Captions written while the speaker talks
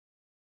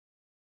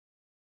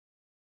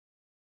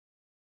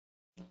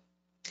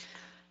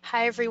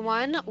Hi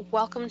everyone,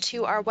 welcome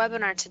to our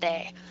webinar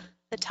today.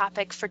 The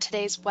topic for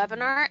today's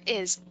webinar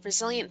is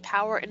Resilient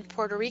Power in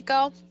Puerto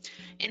Rico,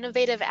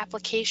 Innovative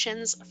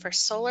Applications for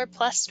Solar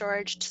plus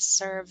Storage to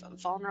Serve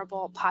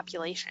Vulnerable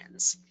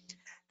Populations.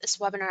 This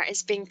webinar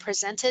is being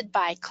presented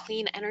by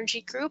Clean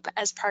Energy Group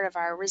as part of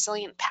our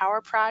Resilient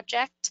Power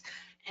project,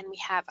 and we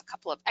have a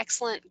couple of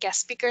excellent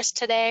guest speakers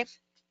today.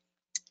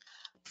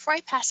 Before I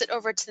pass it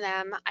over to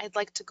them, I'd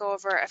like to go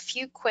over a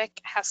few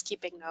quick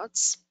housekeeping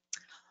notes.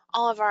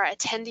 All of our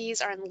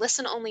attendees are in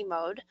listen-only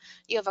mode.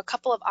 You have a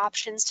couple of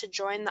options to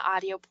join the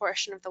audio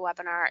portion of the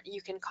webinar.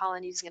 You can call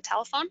in using a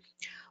telephone,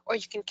 or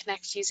you can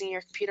connect using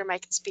your computer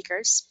mic and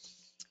speakers.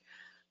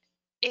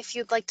 If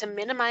you'd like to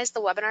minimize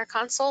the webinar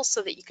console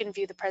so that you can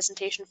view the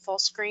presentation full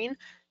screen,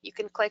 you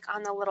can click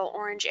on the little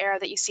orange arrow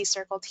that you see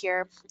circled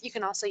here. You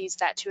can also use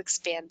that to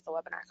expand the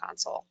webinar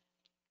console.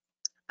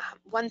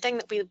 One thing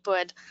that we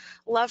would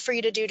love for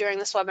you to do during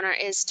this webinar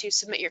is to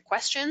submit your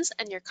questions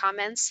and your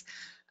comments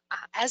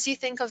as you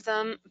think of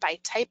them by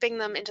typing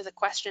them into the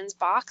questions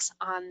box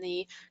on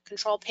the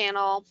control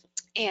panel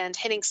and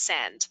hitting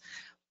send.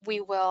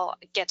 We will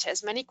get to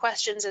as many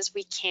questions as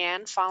we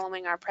can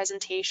following our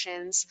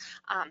presentations.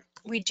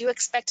 We do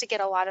expect to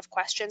get a lot of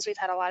questions. We've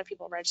had a lot of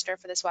people register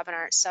for this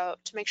webinar, so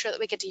to make sure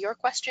that we get to your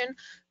question,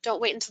 don't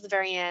wait until the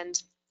very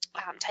end.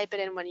 Type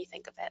it in when you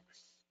think of it.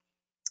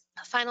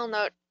 A final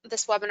note,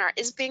 this webinar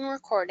is being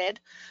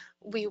recorded.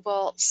 We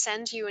will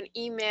send you an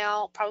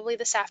email probably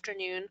this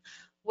afternoon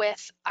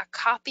with a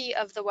copy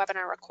of the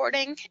webinar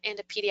recording and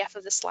a PDF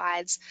of the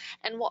slides,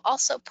 and we'll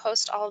also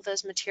post all of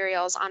those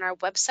materials on our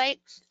website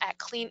at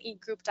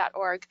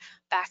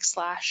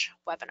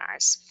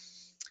cleanegroup.org/webinars.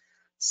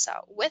 So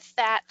with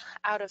that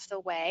out of the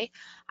way,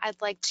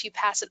 I'd like to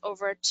pass it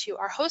over to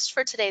our host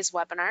for today's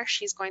webinar.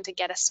 She's going to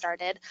get us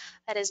started.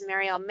 That is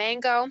Marielle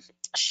Mango.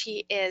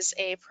 She is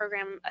a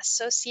program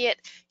associate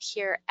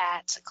here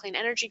at Clean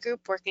Energy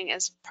Group, working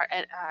as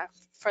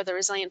for the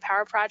Resilient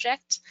Power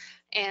Project,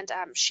 and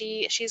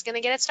she's going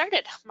to get it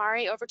started.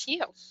 Mari, over to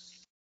you.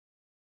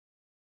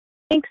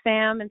 Thanks,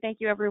 Sam, and thank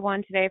you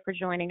everyone today for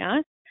joining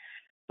us.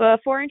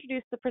 Before I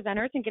introduce the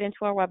presenters and get into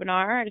our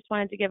webinar, I just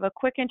wanted to give a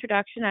quick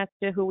introduction as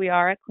to who we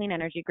are at Clean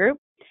Energy Group.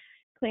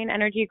 Clean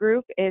Energy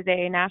Group is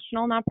a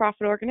national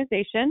nonprofit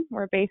organization.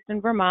 We're based in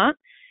Vermont,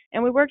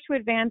 and we work to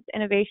advance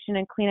innovation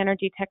in clean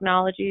energy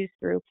technologies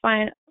through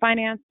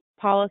finance,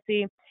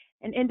 policy,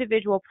 and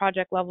individual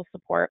project level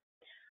support.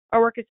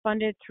 Our work is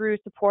funded through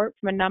support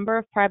from a number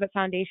of private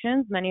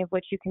foundations, many of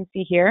which you can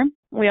see here.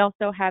 We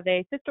also have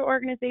a sister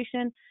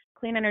organization,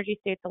 Clean Energy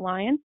States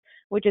Alliance,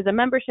 which is a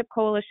membership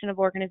coalition of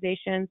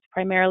organizations,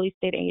 primarily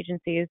state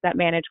agencies that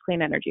manage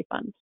clean energy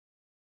funds.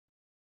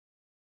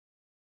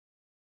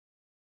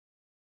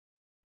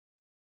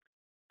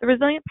 The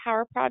Resilient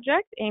Power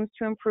Project aims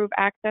to improve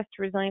access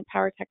to resilient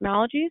power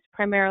technologies,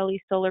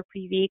 primarily solar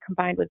PV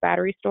combined with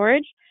battery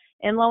storage,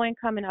 in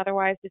low-income and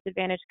otherwise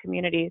disadvantaged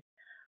communities.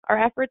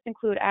 Our efforts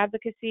include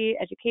advocacy,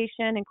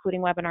 education,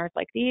 including webinars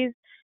like these,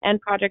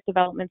 and project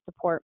development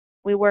support.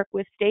 We work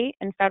with state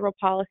and federal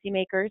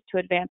policymakers to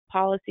advance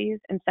policies,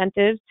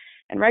 incentives,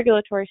 and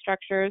regulatory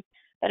structures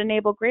that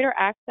enable greater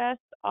access,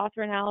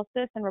 author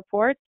analysis and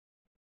reports,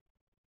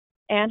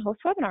 and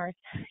host webinars.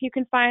 You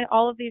can find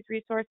all of these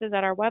resources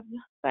at our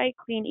website,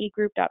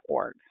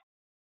 cleanegroup.org.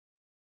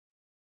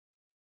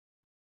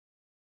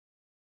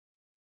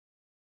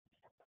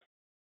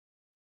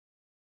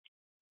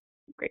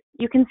 Great.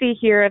 You can see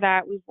here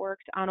that we've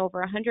worked on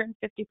over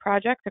 150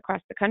 projects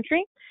across the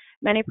country.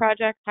 Many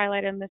projects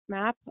highlighted on this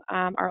map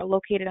are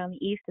located on the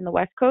East and the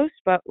West Coast,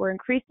 but we're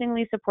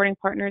increasingly supporting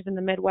partners in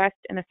the Midwest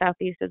and the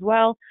Southeast as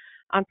well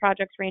on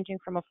projects ranging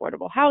from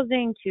affordable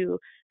housing to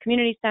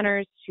community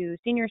centers to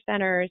senior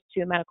centers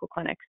to medical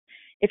clinics.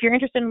 If you're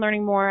interested in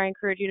learning more, I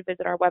encourage you to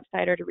visit our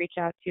website or to reach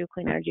out to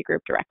Clean Energy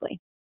Group directly.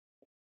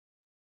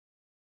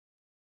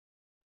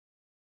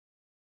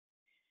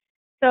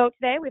 So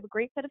today we have a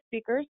great set of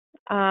speakers.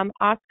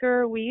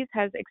 Oscar Ruiz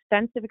has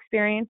extensive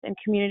experience in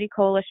community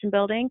coalition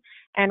building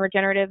and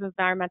regenerative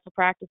environmental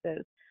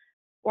practices.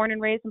 Born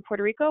and raised in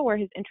Puerto Rico, where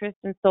his interest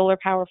in solar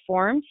power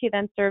formed, he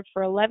then served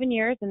for 11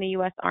 years in the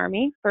U.S.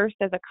 Army, first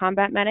as a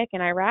combat medic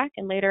in Iraq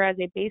and later as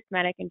a base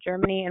medic in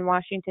Germany and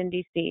Washington,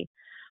 D.C.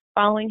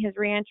 Following his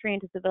reentry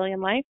into civilian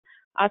life,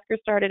 Oscar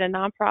started a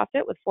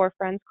nonprofit with 4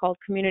 friends called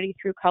Community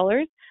Through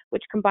Colors,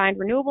 which combined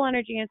renewable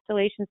energy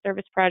installation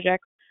service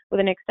projects with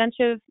an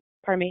extensive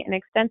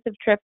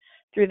trip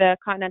through the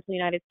continental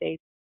United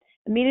States.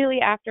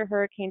 Immediately after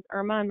Hurricanes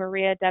Irma and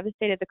Maria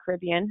devastated the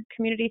Caribbean,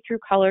 Community Through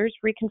Colors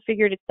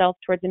reconfigured itself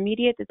towards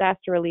immediate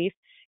disaster relief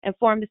and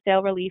formed the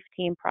Sail Relief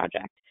Team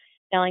project,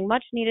 selling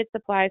much-needed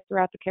supplies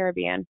throughout the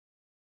Caribbean,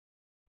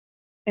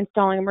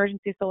 installing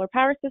emergency solar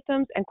power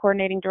systems, and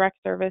coordinating direct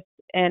service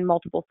in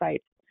multiple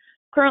sites.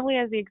 Currently,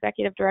 as the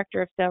Executive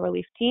Director of Sail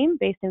Relief Team,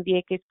 based in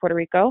Vieques, Puerto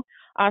Rico,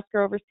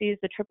 Oscar oversees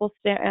the triple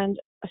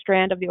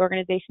strand of the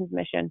organization's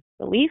mission: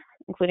 relief,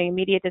 including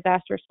immediate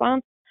disaster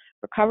response,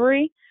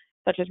 recovery,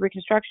 such as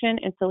reconstruction,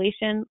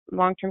 installation,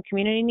 long-term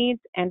community needs,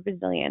 and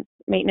resilience,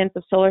 maintenance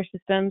of solar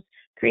systems,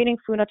 creating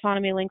food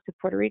autonomy links with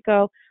Puerto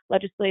Rico,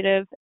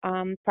 legislative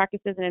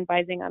practices, and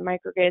advising on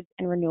microgrids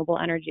and renewable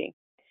energy.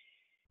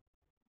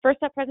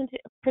 First up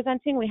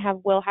presenting, we have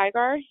Will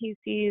Hygar. He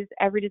sees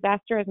every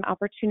disaster as an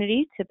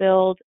opportunity to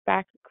build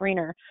back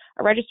greener.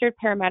 A registered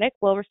paramedic,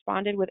 Will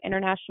responded with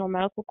International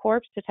Medical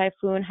Corps to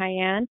Typhoon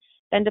Haiyan,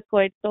 then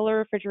deployed solar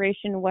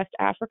refrigeration in West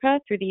Africa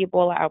through the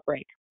Ebola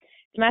outbreak.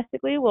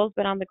 Domestically, Will's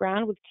been on the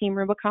ground with Team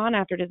Rubicon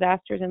after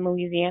disasters in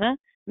Louisiana,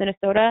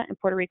 Minnesota, and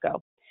Puerto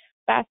Rico.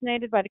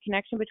 Fascinated by the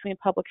connection between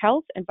public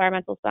health,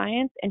 environmental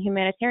science, and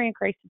humanitarian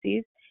crises,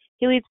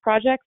 he leads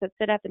projects that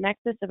sit at the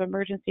nexus of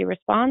emergency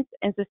response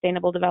and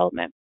sustainable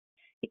development.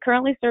 He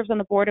currently serves on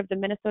the board of the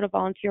Minnesota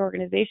volunteer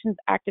organizations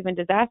active in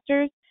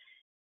disasters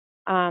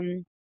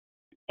and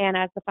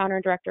as the founder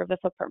and director of the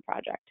Footprint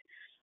Project.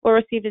 Will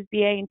received his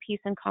BA in Peace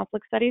and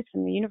Conflict Studies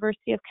from the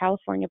University of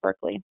California,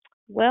 Berkeley.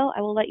 Will,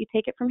 I will let you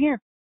take it from here.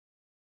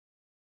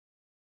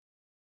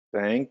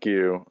 Thank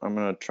you. I'm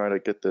going to try to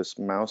get this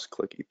mouse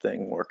clicky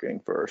thing working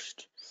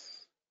first.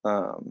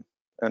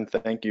 And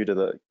thank you to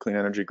the Clean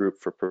Energy Group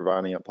for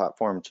providing a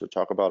platform to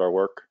talk about our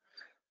work.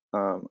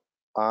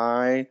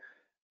 I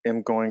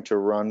am going to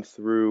run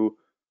through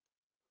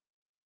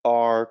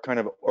our kind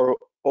of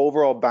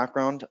overall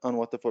background on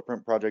what the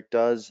Footprint Project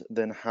does,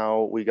 then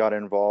how we got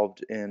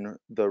involved in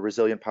the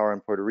Resilient Power in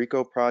Puerto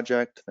Rico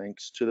project,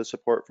 thanks to the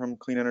support from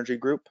Clean Energy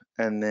Group,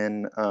 and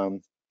then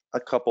a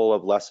couple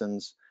of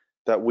lessons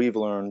that we've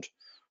learned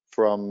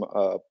from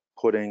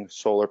putting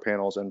solar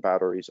panels and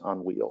batteries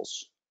on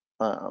wheels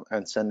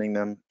and sending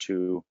them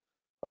to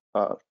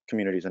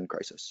communities in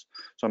crisis.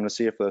 So I'm going to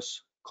see if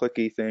this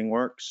clicky thing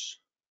works.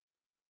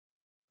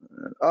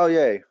 Oh,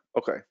 yay.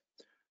 Okay.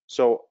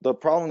 So the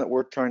problem that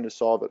we're trying to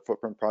solve at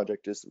Footprint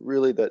Project is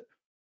really that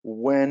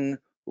when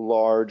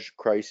large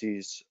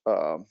crises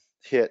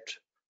hit,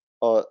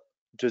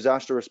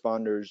 disaster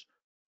responders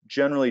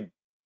generally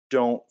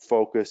don't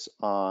focus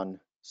on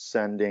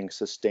sending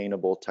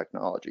sustainable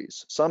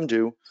technologies. Some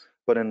do,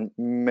 but in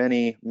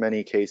many,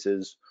 many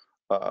cases,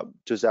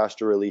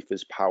 disaster relief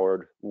is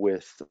powered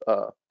with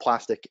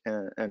plastic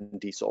and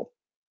diesel.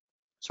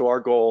 So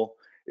our goal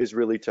is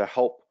really to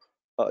help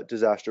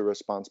disaster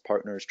response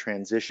partners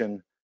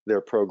transition their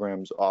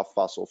programs off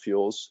fossil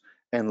fuels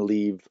and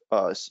leave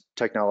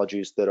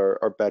technologies that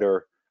are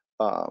better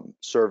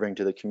serving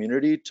to the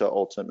community to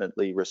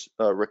ultimately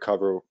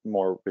recover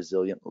more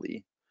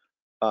resiliently.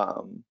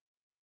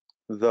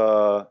 This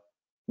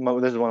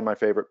is one of my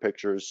favorite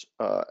pictures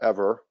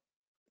ever,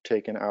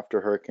 taken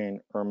after Hurricane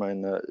Irma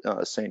in the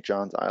St.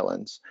 John's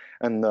Islands,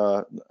 and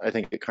I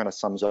think it kind of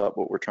sums up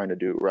what we're trying to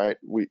do, right?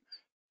 We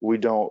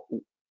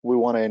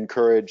want to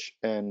encourage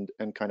and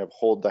kind of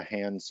hold the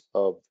hands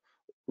of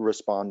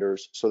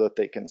responders so that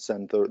they can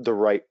send the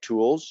right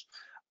tools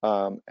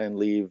and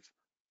leave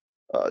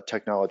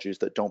technologies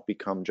that don't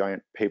become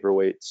giant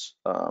paperweights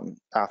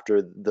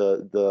after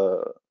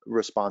the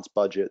response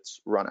budgets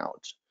run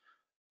out.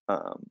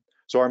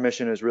 So our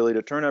mission is really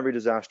to turn every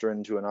disaster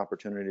into an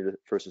opportunity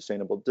for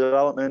sustainable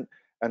development,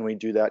 and we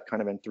do that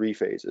kind of in 3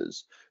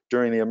 phases.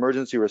 During the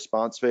emergency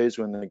response phase,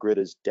 when the grid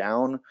is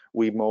down,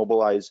 we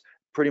mobilize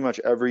pretty much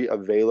every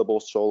available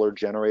solar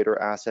generator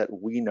asset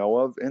we know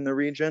of in the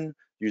region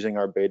using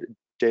our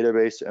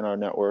database and our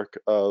network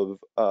of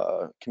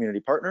community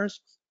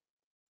partners.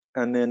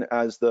 And then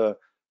as the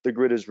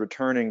grid is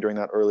returning during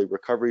that early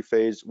recovery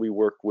phase, we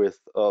work with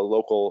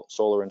local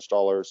solar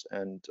installers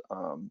and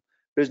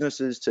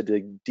businesses to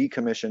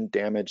decommission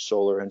damaged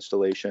solar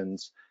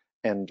installations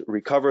and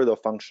recover the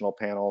functional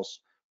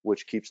panels,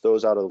 which keeps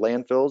those out of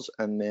landfills,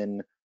 and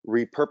then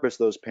repurpose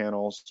those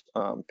panels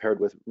paired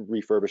with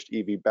refurbished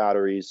EV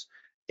batteries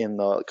in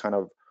the kind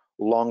of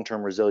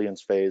long-term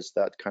resilience phase,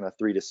 that kind of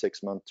 3 to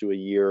 6 months to a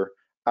year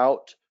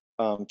out,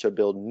 to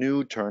build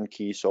new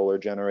turnkey solar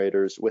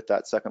generators with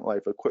that second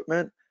life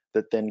equipment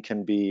that then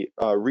can be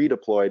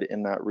redeployed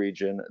in that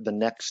region the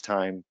next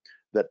time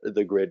that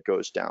the grid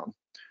goes down.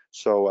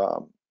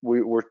 So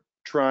we're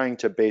trying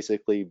to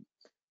basically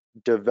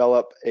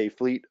develop a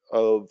fleet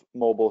of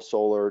mobile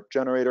solar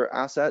generator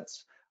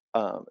assets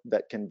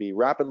that can be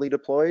rapidly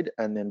deployed,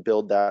 and then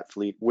build that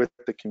fleet with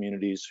the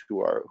communities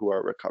who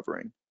are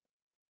recovering.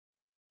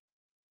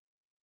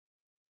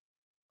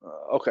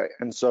 Okay,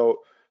 and so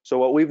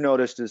what we've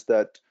noticed is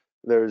that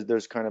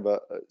there's kind of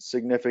a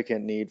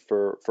significant need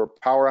for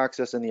power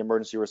access in the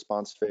emergency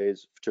response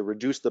phase to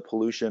reduce the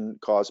pollution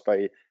caused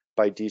by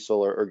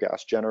diesel or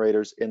gas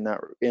generators in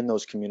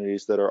those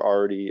communities that are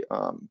already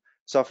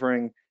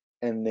suffering.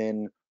 And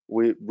then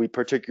we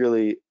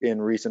particularly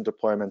in recent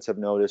deployments have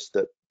noticed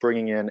that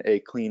bringing in a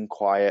clean,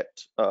 quiet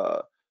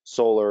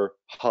solar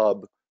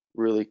hub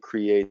really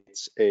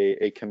creates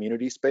a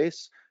community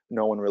space.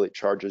 No one really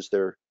charges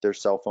their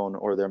cell phone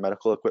or their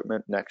medical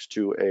equipment next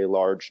to a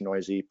large,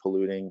 noisy,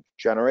 polluting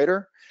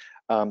generator.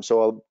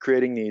 So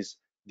creating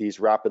these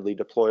rapidly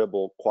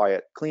deployable,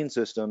 quiet, clean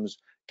systems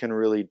can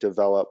really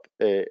develop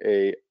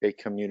a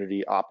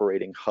community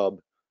operating hub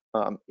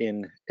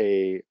in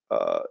a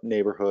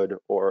neighborhood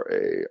or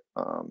a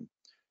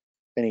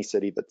any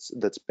city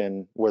that's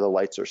been where the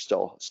lights are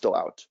still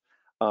out.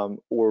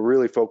 We're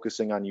really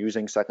focusing on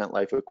using Second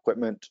Life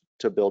equipment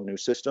to build new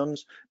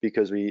systems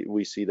because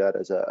we see that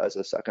as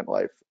a Second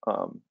Life,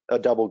 a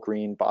double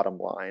green bottom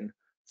line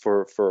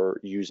for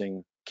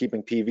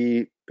keeping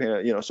PV,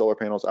 solar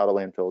panels out of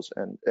landfills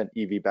and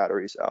EV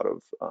batteries out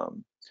of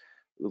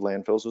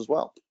landfills as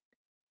well.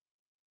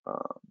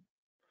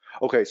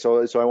 Okay,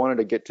 so I wanted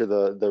to get to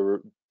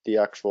the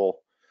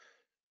actual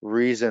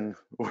reason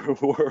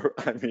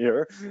I'm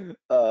here.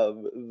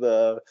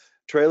 The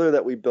trailer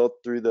that we built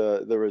through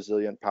the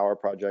Resilient Power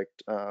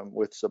Project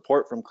with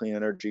support from Clean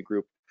Energy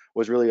Group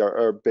was really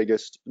our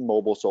biggest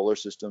mobile solar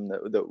system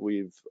that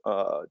we've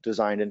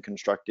designed and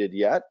constructed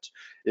yet.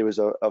 It was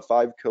a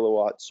 5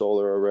 kilowatt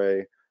solar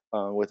array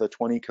with a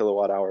 20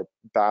 kilowatt hour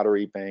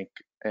battery bank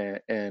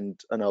and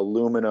an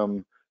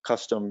aluminum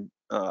custom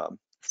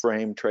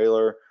frame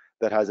trailer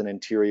that has an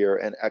interior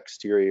and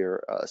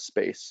exterior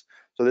space.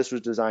 So this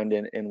was designed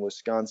in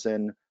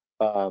Wisconsin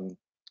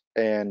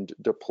and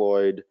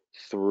deployed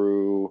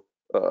through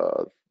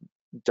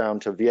down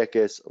to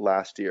Vieques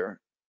last year.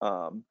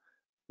 And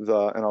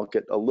I'll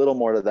get a little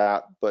more to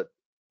that, but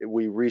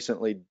we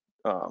recently,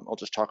 I'll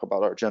just talk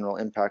about our general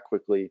impact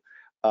quickly.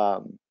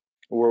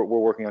 We're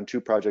working on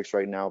 2 projects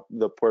right now,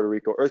 the Puerto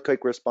Rico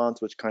earthquake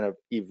response, which kind of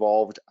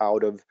evolved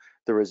out of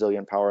the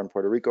Resilient Power in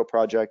Puerto Rico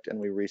project, and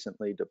we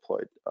recently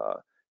deployed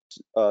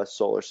a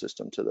solar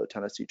system to the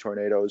Tennessee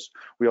tornadoes.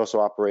 We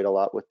also operate a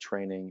lot with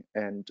training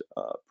and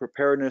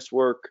preparedness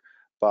work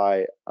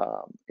by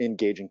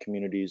engaging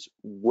communities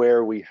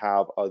where we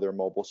have other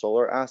mobile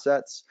solar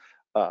assets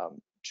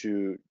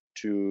to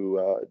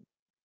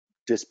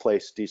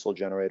displace diesel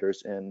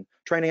generators in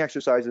training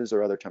exercises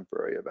or other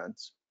temporary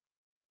events.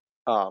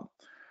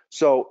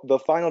 So the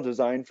final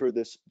design for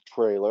this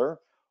trailer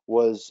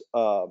was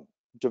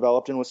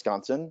developed in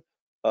Wisconsin.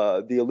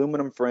 The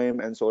aluminum frame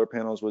and solar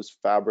panels was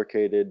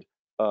fabricated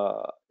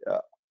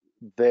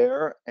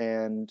there,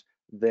 and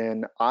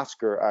then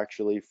Oscar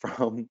actually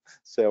from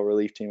Sail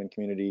Relief Team and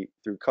Community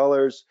Through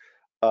Colors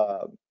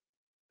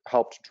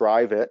helped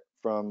drive it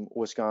from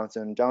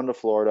Wisconsin down to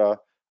Florida,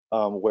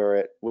 where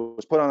it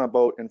was put on a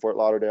boat in Fort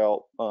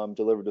Lauderdale,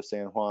 delivered to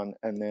San Juan,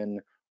 and then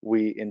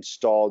we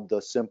installed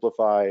the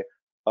Simplify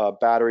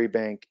battery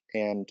bank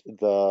and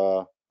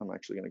I'm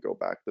actually going to go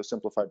back, the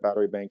simplified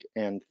battery bank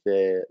and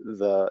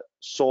the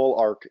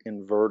Solar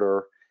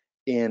inverter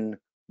in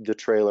the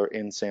trailer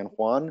in San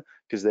Juan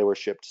because they were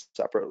shipped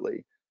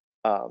separately.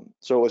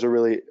 So it was a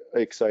really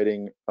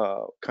exciting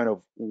kind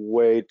of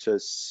way to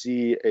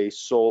see a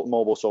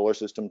mobile solar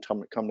system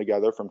come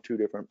together from 2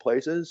 different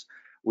places.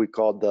 We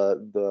called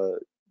the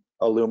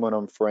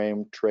aluminum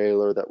frame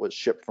trailer that was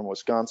shipped from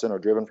Wisconsin or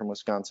driven from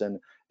Wisconsin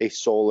a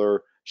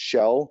solar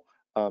shell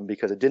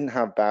because it didn't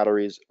have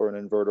batteries or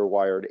an inverter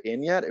wired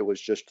in yet. It was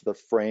just the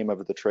frame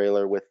of the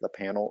trailer with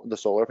the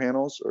solar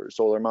panels or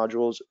solar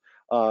modules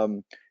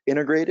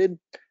integrated,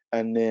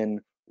 and then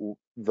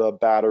the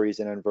batteries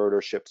and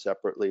inverter shipped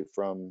separately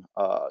from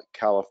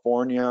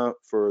California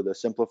for the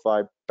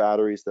Simplify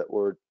batteries that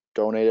were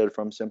donated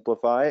from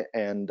Simplify,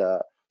 and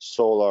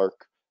Solar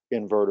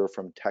inverter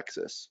from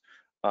Texas.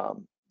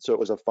 So it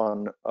was a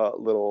fun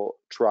little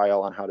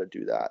trial on how to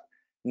do that.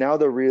 Now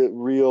the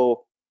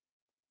real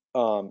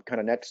kind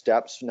of next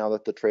steps, now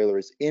that the trailer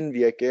is in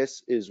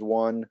Vieques, is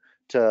one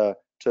to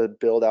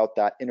build out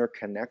that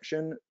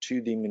interconnection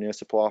to the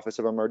Municipal Office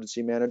of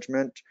Emergency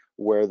Management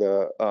where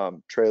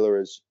the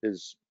trailer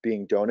is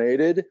being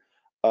donated,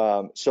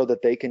 so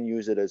that they can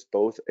use it as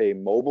both a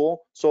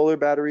mobile solar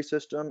battery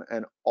system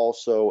and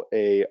also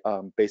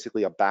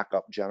basically a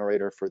backup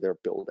generator for their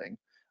building.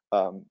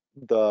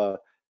 The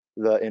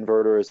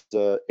inverter is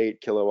the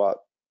 8 kilowatt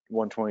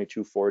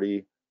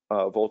 12240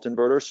 volt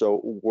inverter,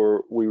 so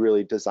we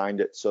really designed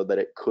it so that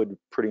it could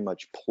pretty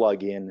much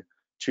plug in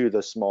to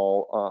the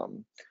small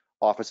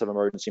Office of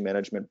Emergency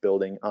Management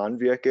building on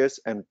Vieques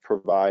and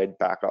provide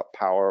backup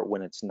power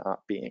when it's not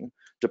being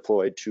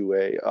deployed to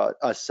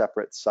a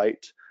separate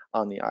site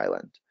on the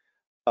island.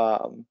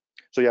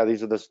 So yeah,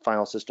 these are the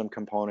final system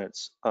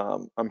components.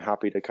 I'm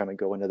happy to kind of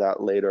go into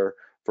that later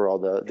for all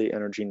the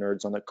energy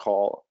nerds on the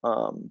call.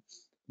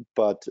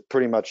 But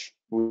pretty much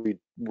we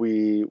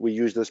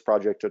use this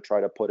project to try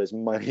to put as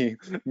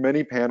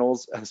many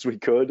panels as we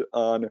could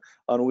on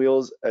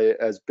wheels,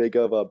 as big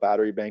of a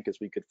battery bank as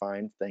we could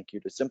find. Thank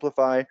you to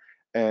Simplify,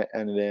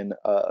 and then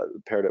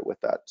paired it with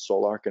that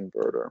Solar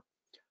inverter.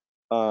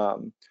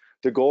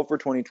 The goal for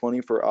 2020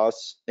 for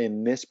us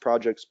in this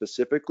project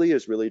specifically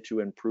is really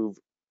to improve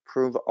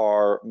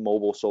our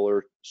mobile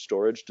solar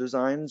storage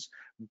designs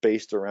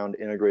based around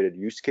integrated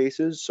use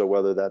cases. So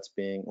whether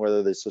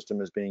the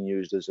system is being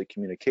used as a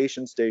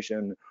communication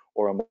station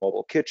or a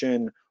mobile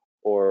kitchen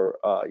or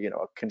a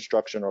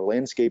construction or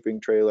landscaping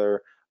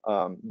trailer,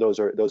 those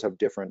have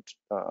different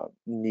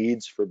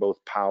needs for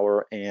both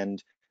power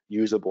and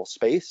usable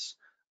space.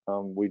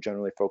 We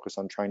generally focus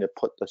on trying to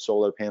put the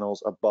solar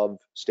panels above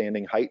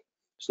standing height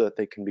so that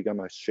they can become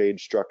a shade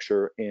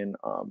structure in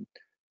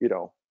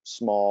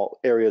small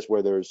areas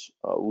where there's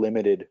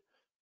limited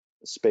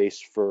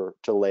space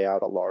to lay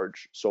out a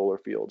large solar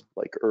field,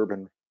 like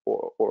urban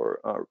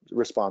or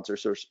response or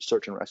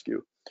search and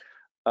rescue.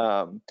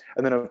 And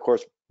then, of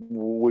course,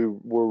 we're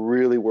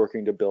really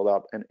working to build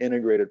up an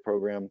integrated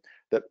program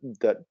that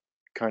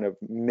kind of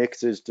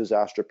mixes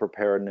disaster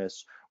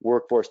preparedness,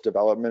 workforce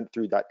development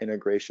through that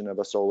integration of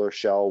a solar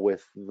shell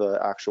with the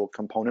actual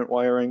component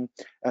wiring,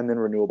 and then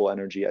renewable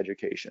energy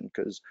education,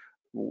 because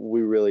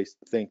we really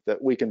think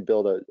that we can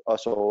build a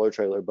solar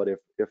trailer, but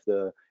if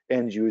the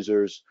end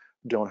users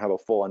don't have a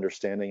full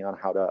understanding on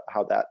how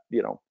that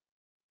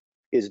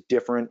is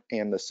different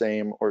and the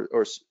same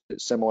or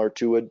similar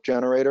to a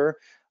generator,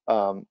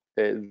 the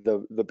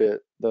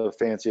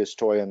fanciest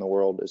toy in the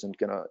world isn't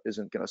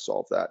gonna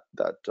solve that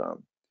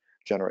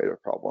generator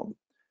problem.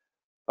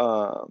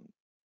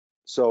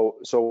 So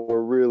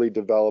we're really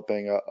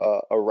developing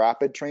a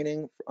rapid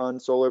training on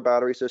solar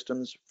battery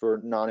systems for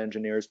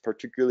non-engineers,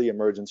 particularly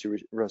emergency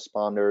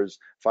responders,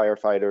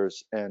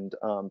 firefighters, and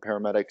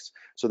paramedics,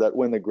 so that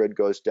when the grid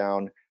goes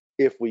down,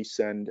 if we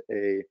send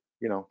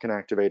can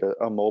activate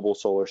a mobile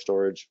solar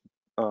storage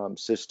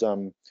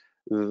system,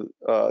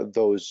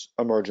 those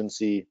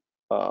emergency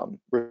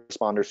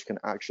responders can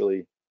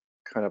actually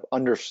kind of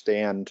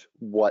understand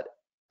what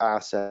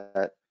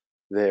asset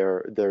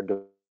they're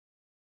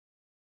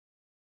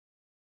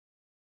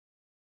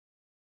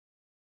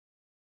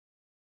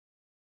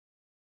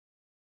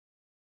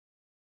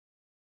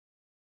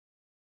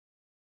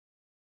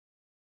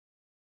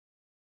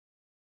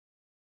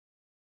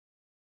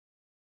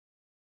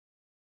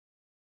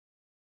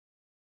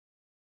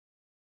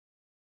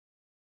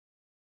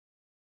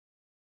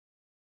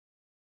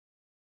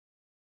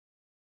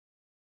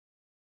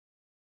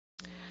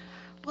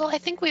Well, I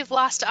think we've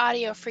lost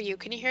audio for you.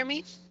 Can you hear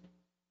me?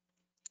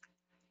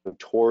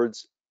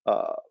 towards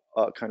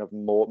kind of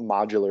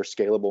modular,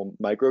 scalable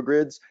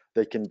microgrids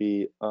that can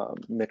be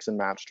mix and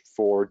matched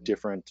for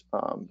different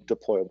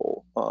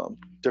deployable,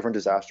 different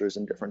disasters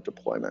and different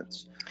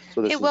deployments.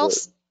 So Hey, this Will,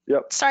 is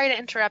yep. sorry to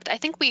interrupt. I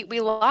think we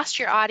lost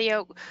your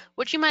audio.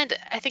 Would you mind,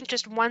 I think,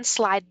 just one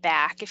slide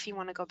back, if you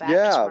want to go back,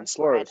 just Yeah, one of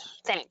slide.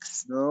 course.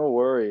 Thanks. No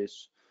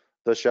worries.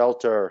 The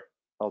shelter.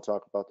 I'll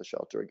talk about the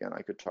shelter again.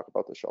 I could talk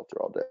about the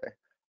shelter all day.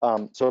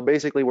 So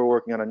basically, we're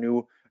working on a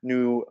new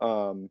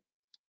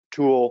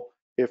tool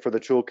for the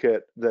toolkit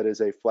that is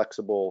a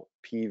flexible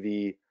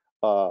PV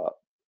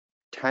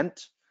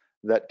tent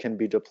that can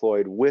be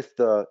deployed with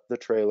the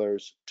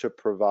trailers to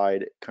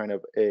provide kind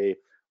of a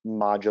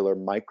modular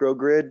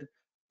microgrid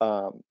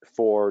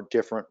for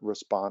different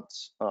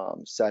response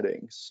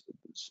settings.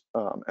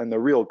 And the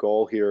real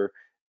goal here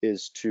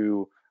is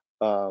to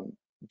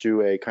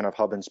do a kind of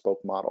hub and spoke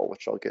model,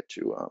 which I'll get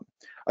to.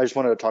 I just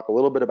wanted to talk a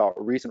little bit about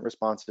recent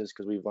responses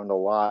because we've learned a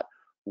lot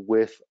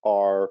with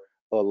our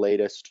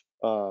latest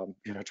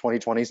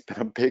 2020 has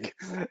been a big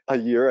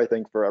year, I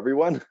think, for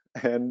everyone.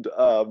 And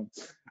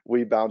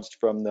we bounced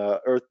from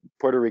the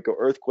Puerto Rico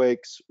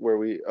earthquakes, where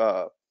we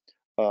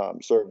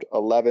served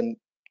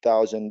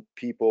 11,000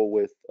 people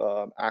with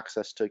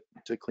access to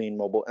clean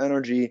mobile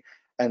energy,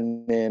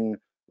 and then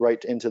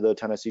right into the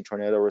Tennessee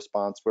tornado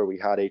response, where we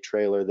had a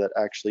trailer that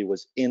actually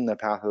was in the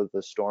path of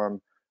the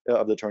storm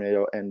of the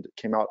tornado and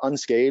came out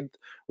unscathed.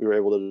 We were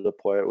able to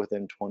deploy it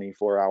within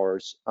 24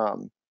 hours.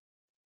 And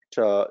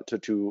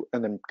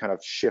then kind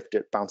of shift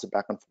it, bounce it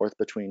back and forth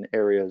between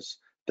areas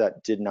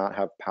that did not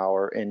have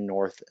power in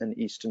North and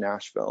East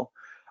Nashville.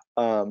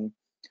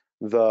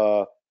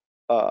 The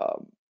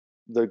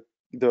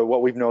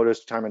what we've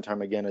noticed time and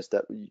time again is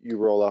that you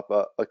roll up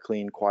a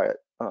clean, quiet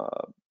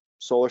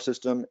solar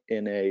system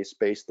in a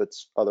space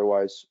that's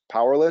otherwise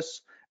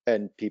powerless,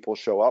 and people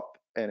show up,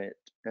 and it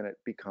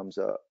becomes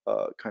a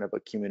kind of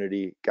a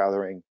community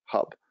gathering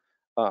hub.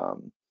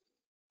 And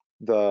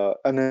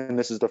then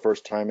this is the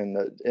first time in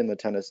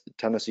the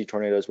Tennessee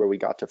tornadoes where we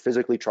got to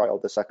physically trial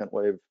the second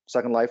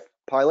life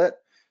pilot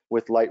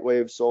with light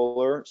wave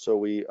solar. So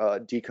we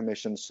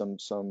decommissioned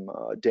some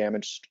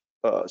damaged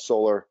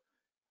solar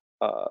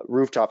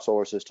rooftop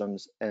solar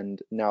systems,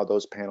 and now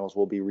those panels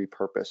will be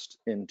repurposed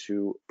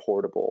into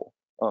portable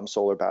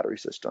solar battery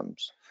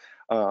systems.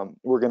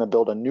 We're going to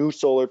build a new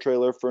solar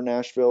trailer for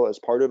Nashville as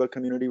part of a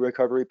community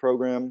recovery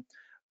program,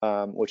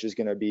 which is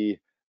going to be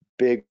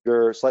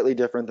bigger, slightly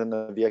different than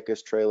the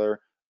Vieques trailer,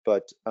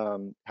 but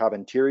have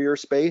interior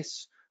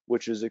space,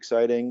 which is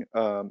exciting,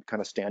 kind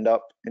of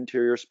stand-up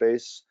interior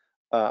space.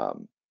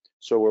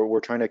 So we're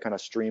trying to kind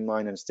of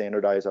streamline and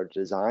standardize our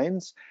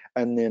designs.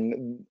 And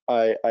then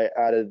I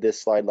added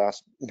this slide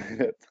last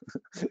minute.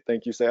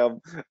 Thank you,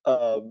 Sam.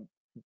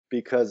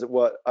 Because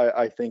what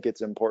I think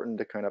it's important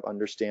to kind of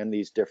understand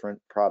these different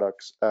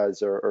products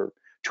or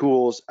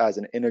tools as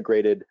an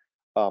integrated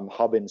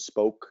hub and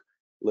spoke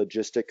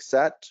logistic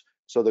set.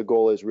 So the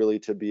goal is really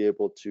to be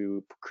able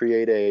to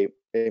create a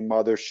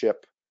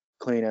mothership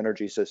clean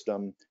energy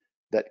system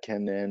that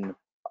can then,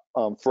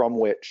 from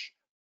which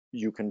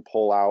you can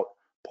pull out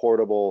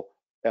portable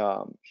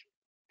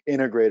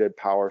integrated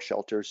power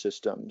shelter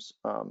systems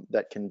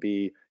that can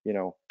be,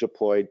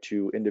 deployed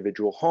to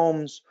individual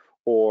homes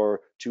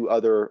or to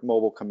other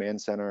mobile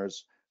command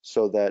centers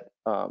so that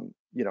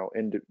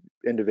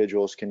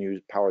individuals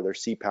can power their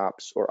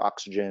CPAPs or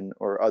oxygen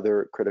or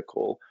other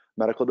critical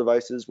medical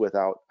devices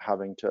without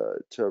having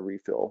to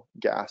refill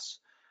gas.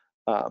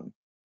 And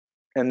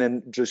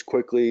then just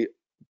quickly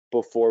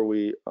before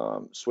we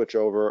switch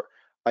over,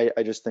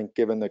 I just think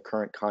given the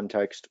current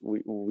context,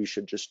 we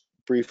should just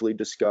briefly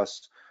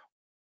discuss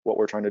what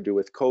we're trying to do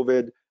with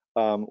COVID.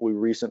 We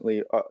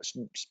recently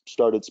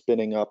started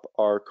spinning up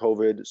our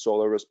COVID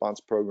solar response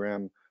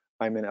program.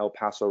 I'm in El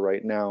Paso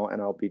right now,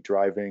 and I'll be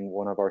driving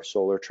one of our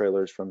solar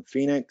trailers from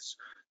Phoenix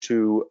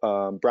to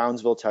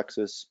Brownsville,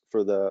 Texas,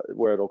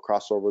 where it'll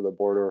cross over the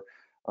border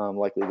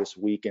likely this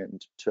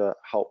weekend to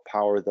help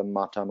power the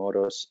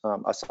Matamoros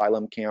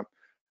asylum camp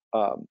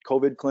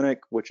COVID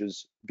clinic, which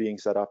is being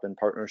set up in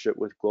partnership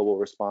with Global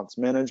Response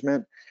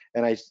Management.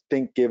 And I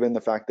think given the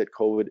fact that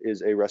COVID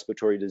is a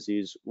respiratory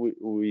disease,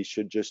 we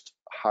should just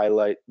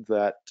highlight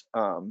that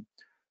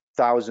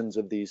thousands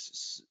of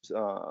these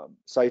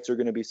sites are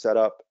going to be set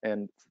up,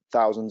 and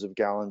thousands of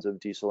gallons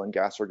of diesel and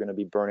gas are going to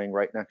be burning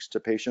right next to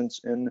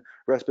patients in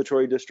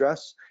respiratory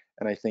distress.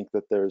 And I think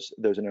that there's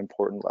an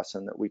important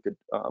lesson that we could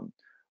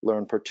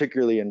learn,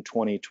 particularly in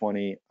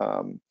 2020,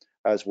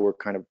 as we're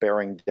kind of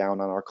bearing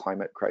down on our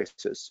climate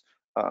crisis,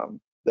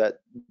 that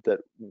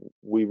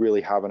we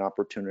really have an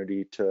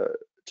opportunity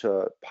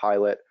to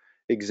pilot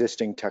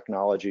existing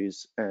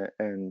technologies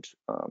and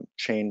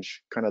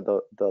change kind of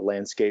the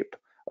landscape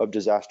of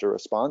disaster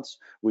response.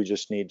 We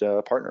just need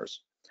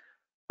partners.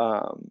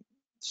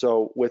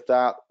 So with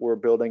that, we're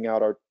building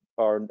out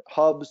our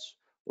hubs.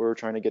 We're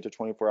trying to get to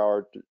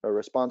 24-hour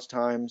response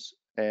times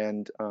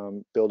and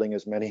building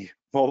as many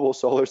mobile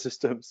solar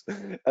systems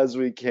as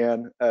we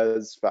can,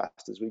 as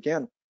fast as we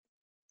can.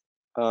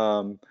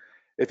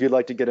 If you'd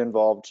like to get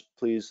involved,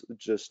 please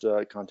just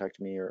contact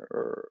me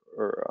or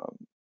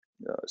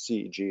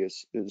CEG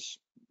is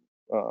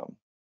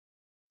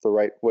the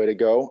right way to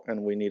go,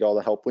 and we need all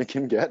the help we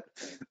can get.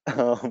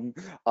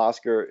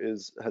 Oscar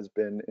has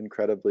been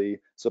incredibly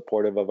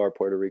supportive of our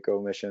Puerto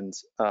Rico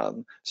missions.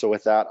 So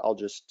with that, I'll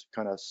just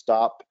kind of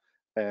stop,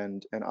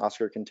 and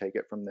Oscar can take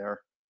it from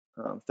there.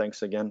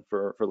 Thanks again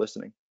for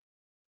listening.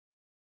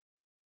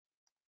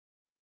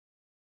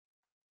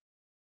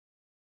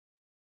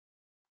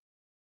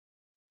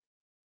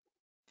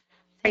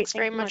 Thanks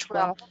very much,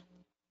 Will.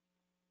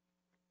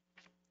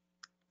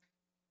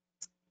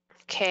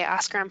 Okay,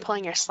 Oscar, I'm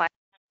pulling your slide.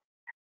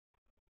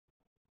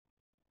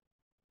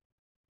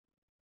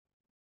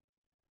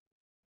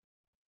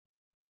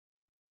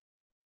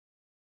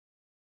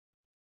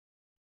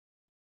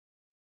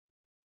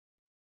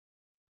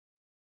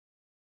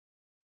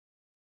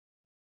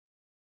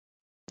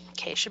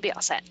 Okay, should be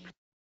all set.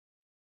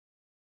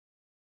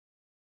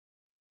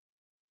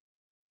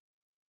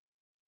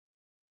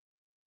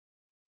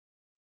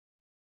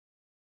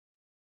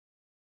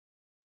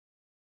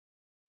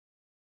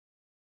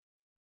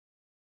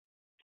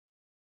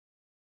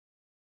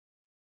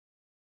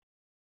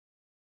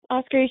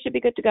 Oscar, you should be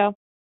good to go.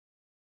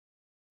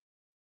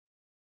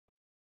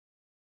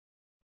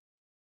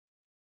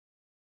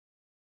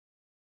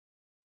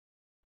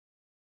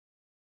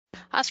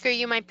 Oscar,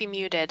 you might be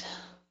muted.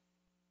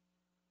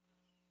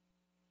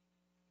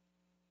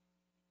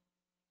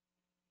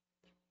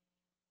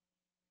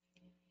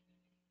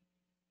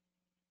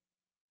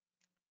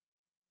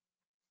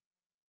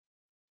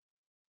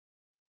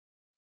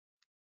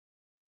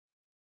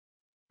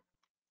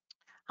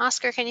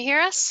 Oscar, can you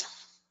hear us?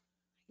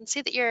 I can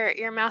see that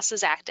your mouse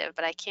is active,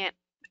 but I can't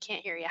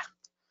hear you.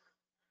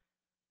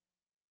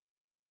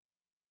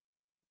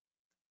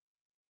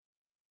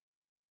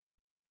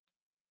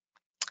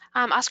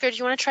 Oscar, do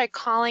you want to try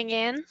calling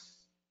in?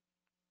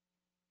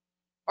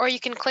 Or you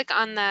can click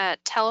on the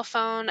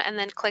telephone and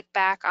then click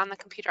back on the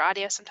computer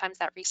audio. Sometimes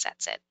that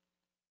resets it.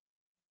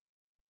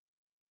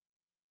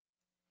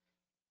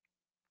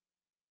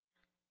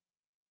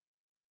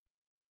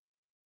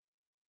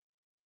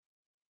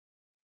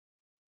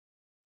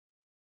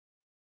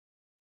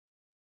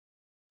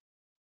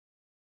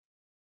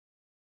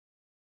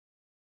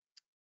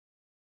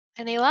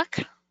 Any luck?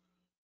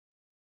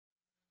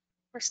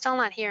 We're still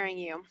not hearing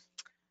you.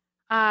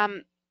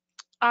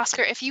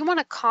 Oscar, if you want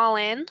to call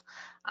in,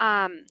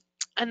 and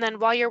then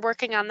while you're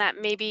working on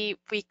that, maybe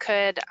we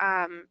could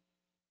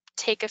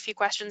take a few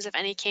questions if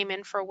any came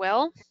in for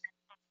Will.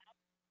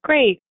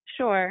 Great,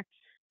 sure.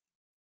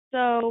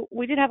 So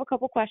we did have a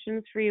couple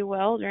questions for you,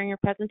 Will, during your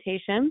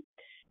presentation.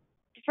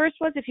 The first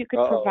was if you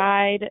could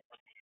provide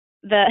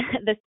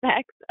the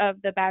specs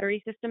of the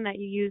battery system that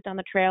you used on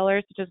the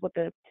trailer, such as what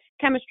the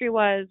chemistry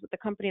was, what the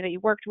company that you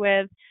worked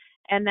with,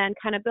 and then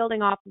kind of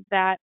building off of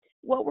that,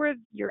 what were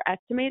your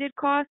estimated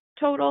costs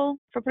total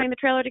for putting the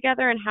trailer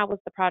together, and how was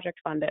the project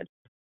funded?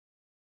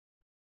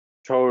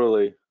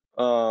 Totally.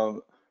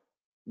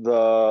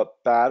 The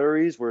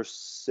batteries were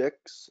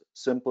 6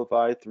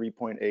 simplified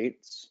 3.8s,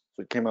 so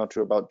it came out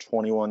to about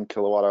 21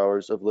 kilowatt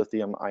hours of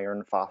lithium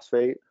iron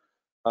phosphate.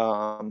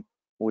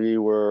 We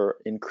were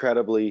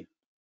incredibly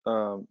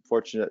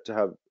fortunate to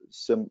have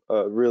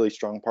a really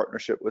strong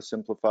partnership with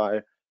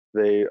Simplify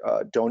They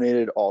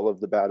donated all of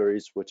the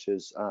batteries, which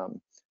is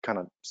kind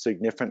of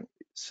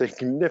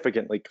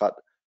significantly cut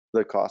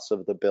the cost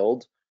of the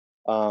build.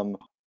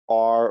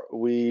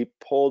 We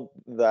pulled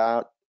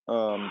that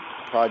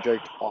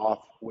project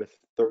off with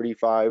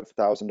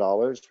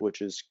 $35,000,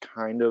 which is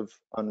kind of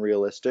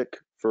unrealistic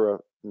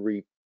for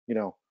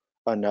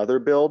another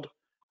build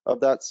of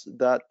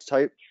that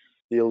type.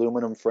 The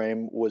aluminum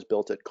frame was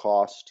built at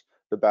cost.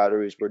 The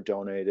batteries were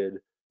donated.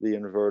 The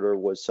inverter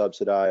was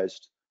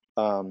subsidized,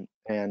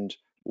 and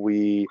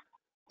we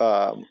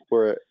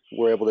were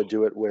able to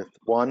do it with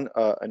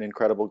an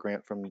incredible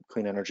grant from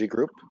Clean Energy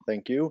Group.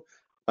 Thank you.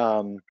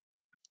 And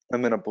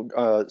then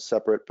a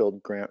separate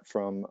build grant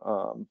from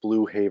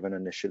Blue Haven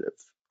Initiative,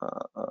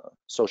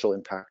 social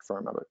impact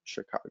firm out of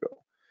Chicago.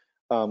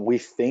 We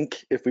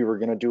think if we were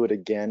going to do it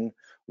again,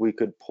 we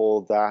could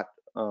pull that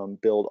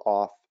build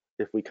off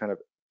if we kind of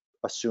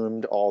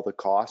assumed all the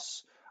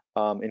costs,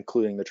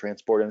 including the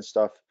transport and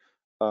stuff,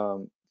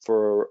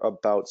 for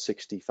about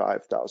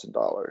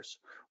 $65,000.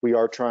 We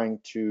are trying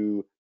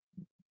to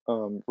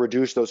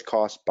reduce those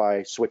costs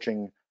by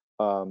switching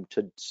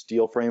to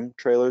steel frame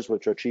trailers,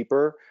 which are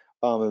cheaper,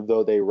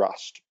 though they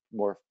rust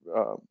more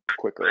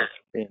quicker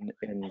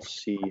in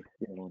sea,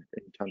 in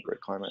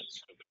temperate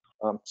climates.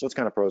 So it's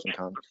kind of pros and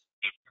cons.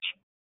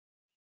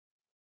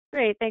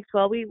 Great, thanks,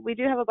 Will. We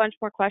do have a bunch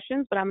more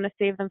questions, but I'm going to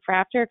save them for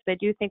after because I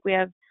do think we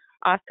have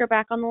Oscar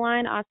back on the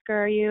line.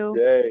 Oscar, are you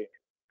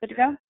good to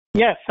go?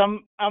 Yes,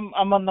 I'm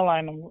on the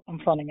line. I'm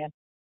phoning in.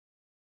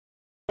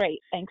 Great,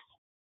 thanks.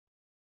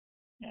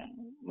 Yeah,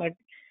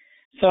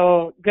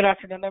 so good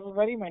afternoon,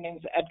 everybody. My name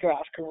is Edgar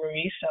Oscar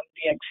Ruiz. I'm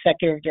the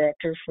executive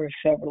director for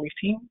Solar+,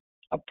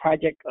 a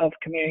project of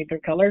Community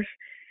Through Colors.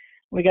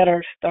 We got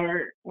our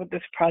start with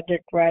this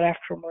project right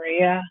after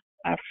Maria,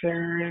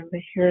 after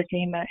the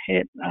hurricane that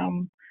hit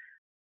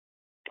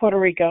Puerto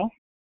Rico.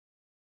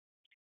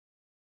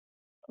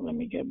 Let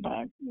me get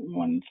back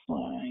one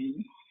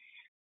slide.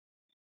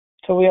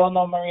 So we all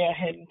know Maria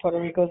hit in Puerto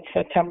Rico in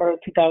September of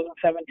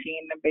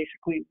 2017 and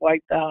basically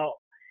wiped out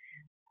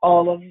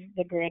all of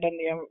the grid and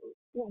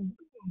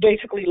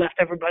basically left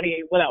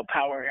everybody without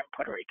power in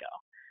Puerto Rico.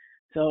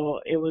 So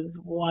it was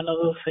one of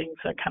those things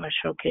that kind of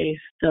showcased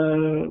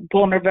the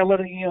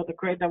vulnerability of the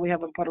grid that we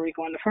have in Puerto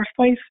Rico in the first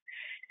place.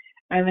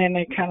 And then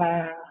it kind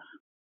of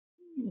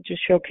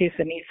just showcased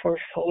the need for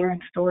solar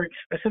and storage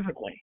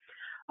specifically.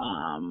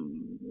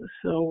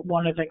 So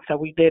one of the things that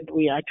we did,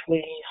 we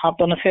actually hopped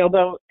on a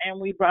sailboat and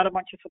we brought a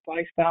bunch of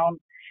supplies down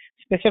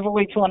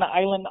specifically to an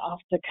island off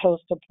the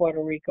coast of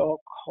Puerto Rico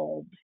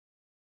called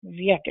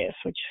Vieques,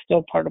 which is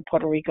still part of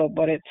Puerto Rico,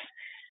 but it's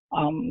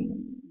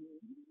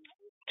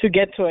to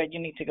get to it, you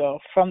need to go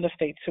from the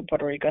States to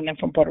Puerto Rico, and then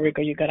from Puerto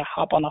Rico, you got to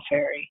hop on a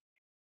ferry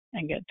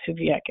and get to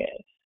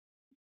Vieques.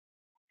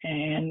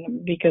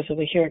 And because of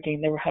the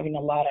hurricane, they were having a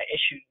lot of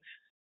issues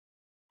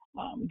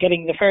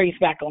getting the ferries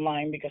back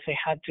online because they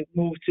had to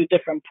move to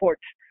different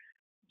ports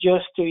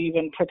just to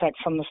even protect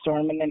from the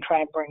storm and then try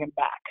and bring them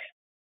back.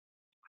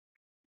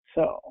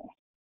 So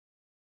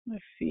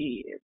let's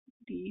see if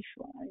these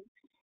slides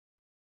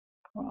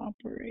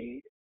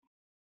cooperate.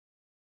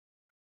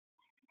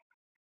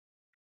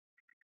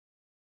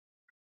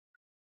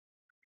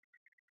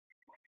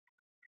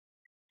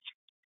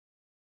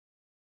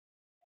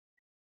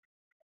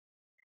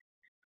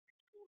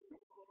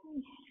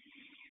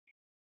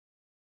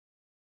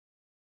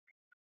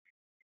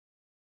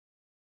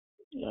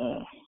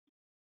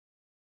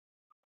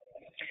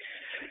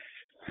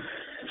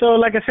 So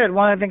like I said,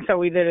 one of the things that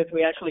we did is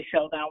we actually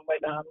sailed down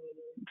with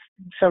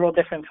several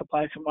different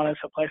supplies. And one of the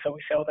supplies that we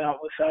sailed down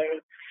was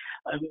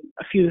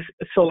a few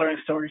solar and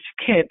storage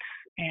kits.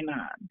 And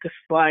the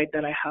slide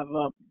that I have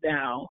up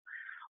now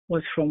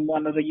was from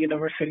one of the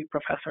university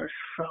professors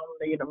from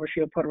the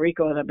University of Puerto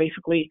Rico that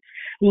basically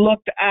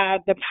looked at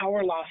the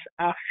power loss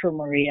after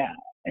Maria.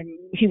 And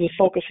he was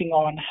focusing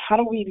on how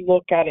do we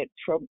look at it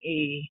from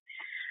a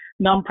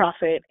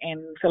nonprofit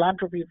and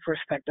philanthropy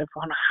perspective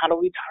on how do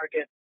we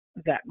target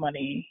that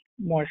money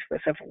more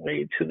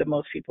specifically to the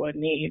most people in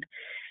need.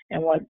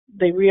 And what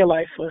they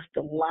realized was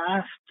the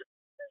last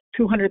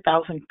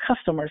 200,000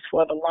 customers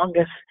for the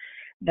longest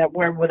that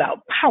were without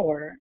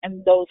power,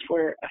 and those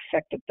were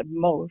affected the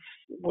most,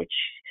 which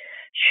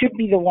should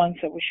be the ones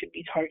that we should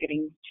be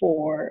targeting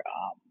for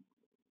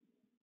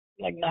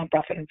like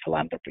nonprofit and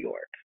philanthropy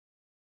work.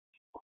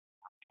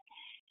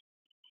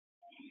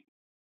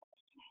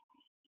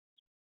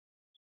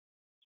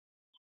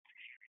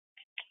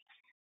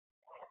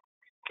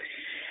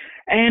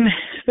 And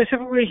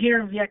specifically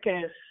here in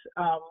Vieques,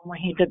 when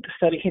he did the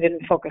study, he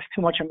didn't focus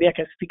too much on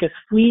Vieques because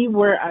we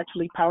were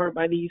actually powered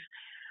by these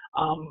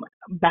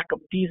backup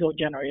diesel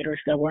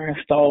generators that were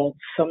installed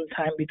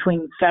sometime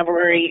between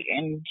February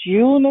and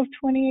June of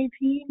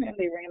 2018, and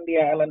they ran the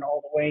island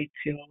all the way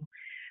to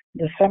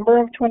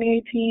December of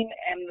 2018.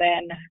 And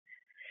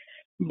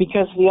then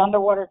because the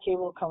underwater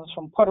cable comes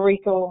from Puerto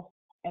Rico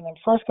and then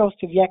first goes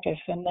to Vieques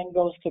and then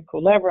goes to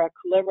Culebra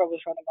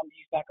was running on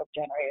these backup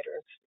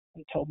generators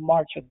until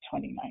March of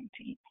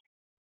 2019.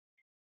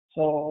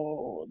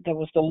 So there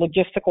was the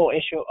logistical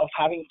issue of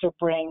having to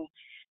bring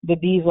the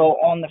diesel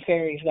on the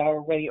ferries that are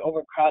already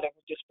overcrowded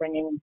with just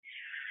bringing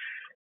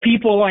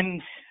people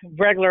and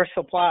regular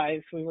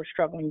supplies. We were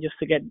struggling just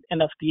to get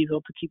enough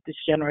diesel to keep these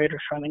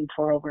generators running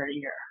for over a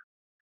year.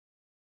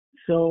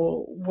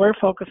 So we're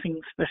focusing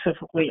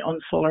specifically on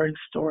solar and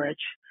storage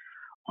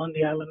on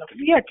the island of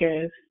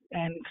Vieques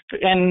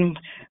and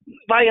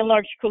by and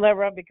large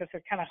Culebra, because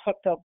they're kind of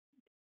hooked up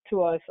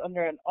to us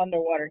under an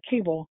underwater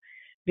cable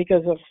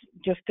because of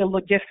just the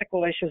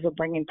logistical issues of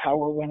bringing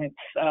power when it's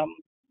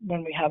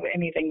when we have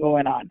anything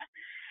going on.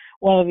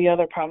 One of the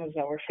other problems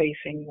that we're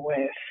facing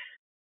with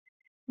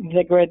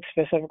the grid,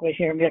 specifically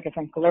here in Vieques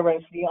and Culebra,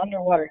 is the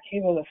underwater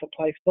cable that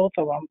supplies both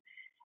of them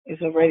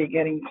is already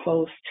getting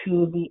close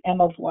to the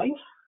end of life,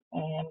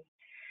 and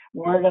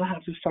we're going to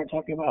have to start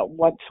talking about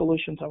what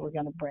solutions are we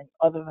going to bring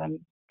other than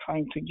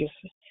trying to just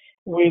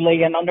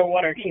relay an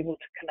underwater cable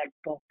to connect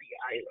both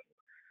the islands.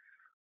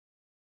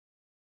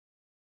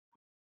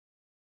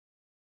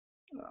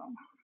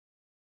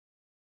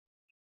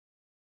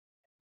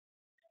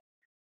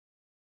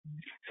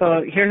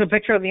 So here's a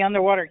picture of the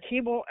underwater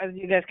cable. As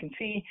you guys can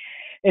see,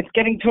 it's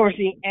getting towards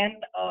the end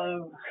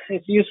of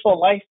its useful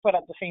life, but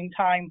at the same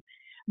time,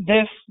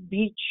 this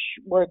beach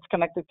where it's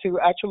connected to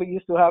actually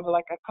used to have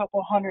like a couple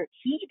 100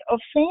 feet of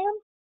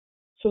sand.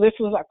 So this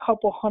was a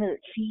couple 100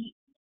 feet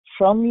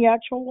from the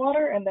actual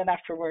water, and then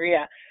afterward,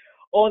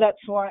 all that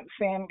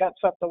sand got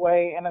swept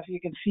away, and as you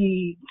can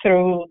see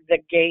through the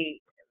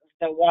gate,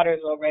 the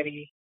water's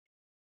already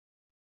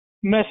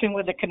messing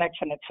with the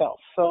connection itself.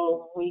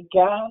 So we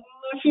got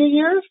a few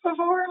years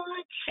before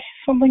like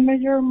something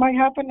major might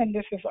happen, and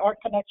this is our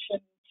connection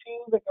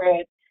to the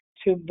grid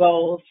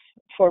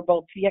for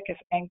both Vieques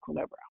and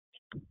Culebra.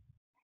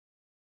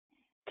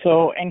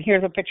 So, and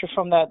here's a picture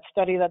from that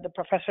study that the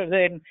professor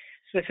did,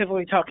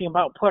 specifically talking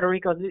about Puerto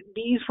Rico.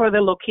 These were the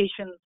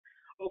locations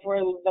of where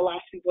the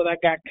last people that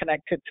got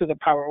connected to the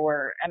power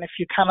were. And if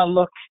you kind of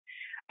look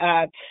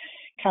at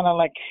kind of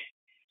like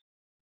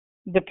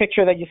the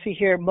picture that you see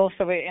here, most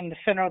of it in the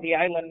center of the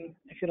island,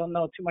 if you don't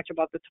know too much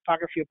about the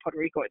topography of Puerto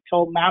Rico, it's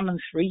all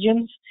mountainous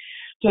regions,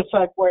 just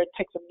like where it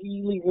takes a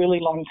really, really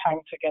long time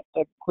to get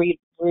the grid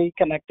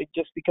reconnected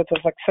just because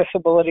of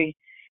accessibility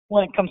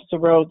when it comes to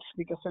roads,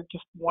 because they're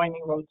just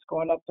winding roads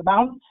going up the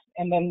mountains.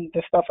 And then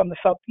the stuff on the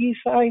southeast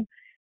side,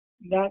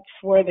 that's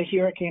where the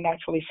hurricane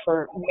actually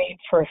made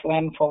first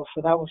landfall.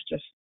 So that was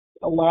just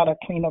a lot of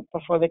cleanup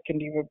before they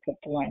can even put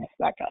the lines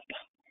back up.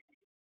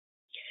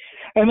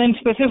 And then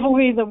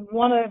specifically,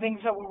 one of the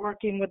things that we're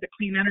working with the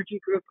Clean Energy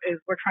Group is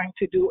we're trying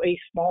to do a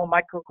small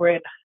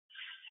microgrid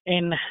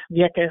in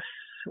Vieques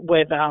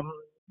with,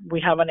 we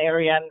have an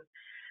area in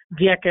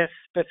Vieques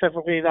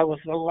specifically that was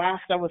the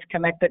last that was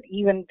connected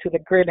even to the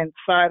grid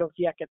inside of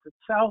Vieques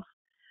itself,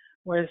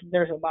 where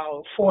there's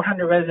about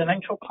 400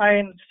 residential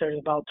clients, there's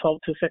about 12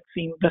 to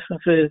 16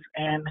 businesses,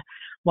 and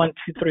 1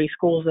 to 3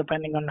 schools,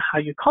 depending on how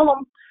you call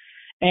them.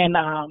 And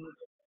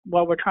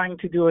what we're trying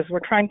to do is we're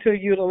trying to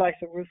utilize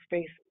the roof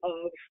space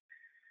of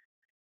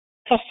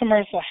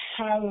customers that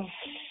have,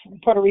 in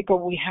Puerto Rico,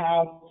 we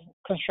have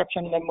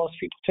construction that most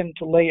people tend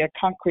to lay a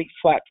concrete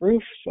flat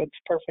roof, so it's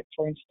perfect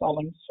for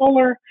installing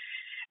solar.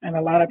 And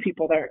a lot of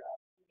people that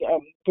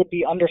would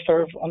be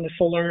underserved on the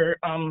solar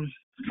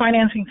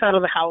financing side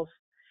of the house,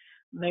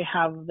 they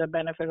have the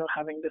benefit of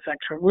having this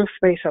extra roof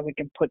space so we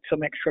can put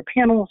some extra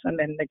panels, and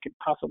then they could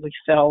possibly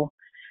sell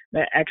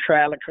the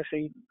extra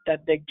electricity that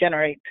they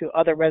generate to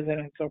other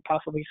residents or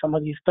possibly some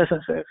of these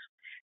businesses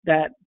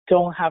that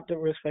don't have the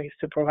roof space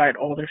to provide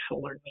all their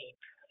solar needs.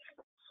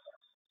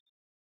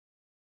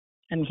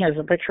 And here's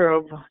a picture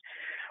of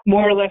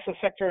more or less a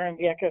sector in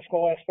Vieques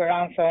called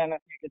Esperanza, and as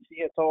you can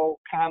see, it's all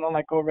kind of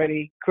like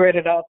already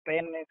gridded up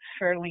and it's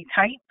fairly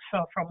tight.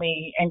 So from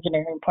an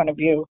engineering point of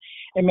view,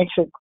 it makes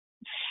it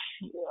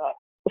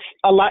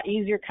a lot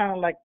easier, kind of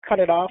like cut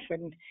it off.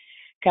 And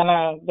kind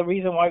of the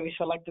reason why we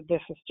selected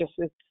this is just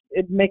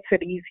it makes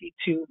it easy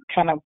to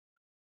kind of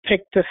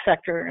pick the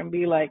sector and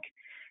be like,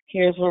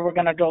 here's where we're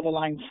going to draw the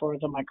line for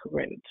the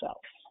microgrid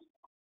itself.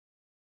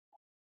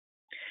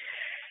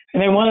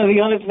 And then one of the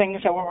other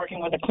things that we're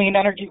working with the Clean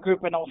Energy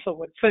Group and also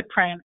with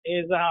Footprint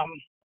is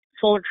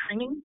solar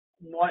training.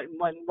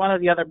 One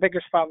of the other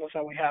biggest problems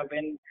that we have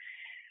in,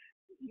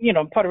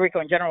 Puerto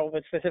Rico in general,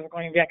 but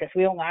specifically in Vieques,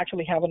 we don't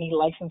actually have any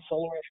licensed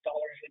solar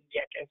installers in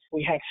Vieques.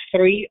 We have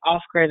 3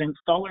 off-grid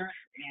installers,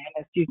 and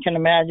as you can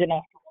imagine,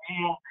 after a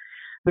while,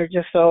 they're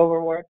just so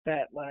overworked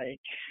that, like,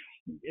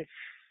 it's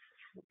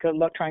good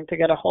luck trying to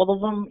get a hold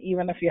of them,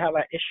 even if you have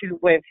an issue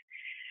with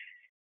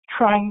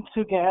trying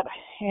to get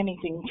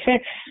anything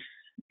fixed.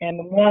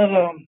 And one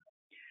of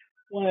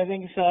the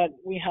things that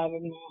we have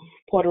in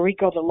Puerto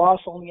Rico, the laws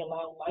only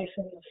allow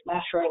licensed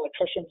master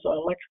electricians or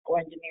electrical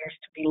engineers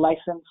to be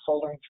licensed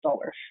solar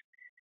installers.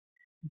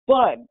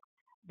 But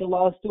the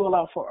laws do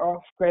allow for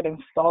off-grid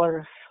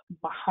installers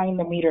behind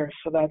the meter.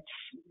 So that's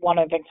one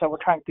of the things that we're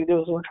trying to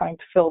do is we're trying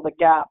to fill the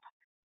gap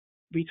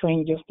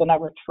between just an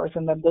average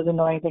person that doesn't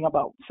know anything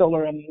about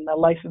solar and a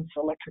licensed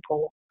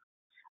electrical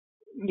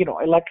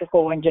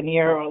electrical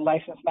engineer or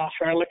licensed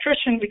master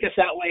electrician, because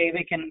that way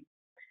they can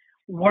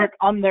work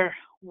under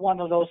one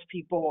of those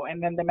people,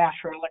 and then the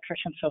master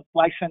electrician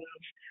self-license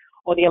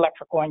or the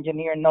electrical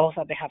engineer knows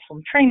that they have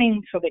some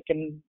training, so they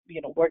can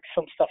work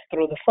some stuff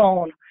through the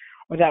phone,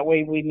 or that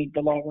way we meet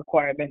the law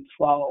requirements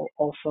while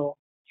also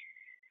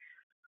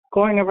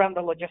going around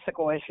the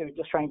logistical issue,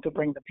 just trying to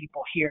bring the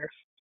people here.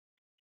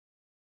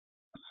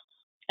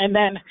 And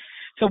then,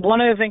 so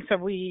one of the things that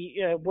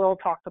we Will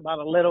talked about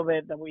a little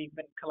bit that we've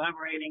been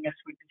collaborating is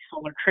with the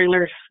solar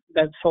trailers.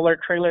 That solar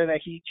trailer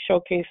that he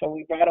showcased, that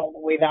we brought all the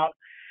way down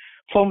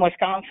from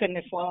Wisconsin,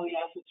 is one of the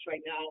assets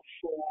right now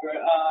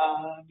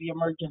for the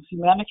emergency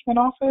management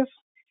office.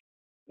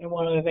 And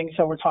one of the things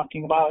that we're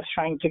talking about is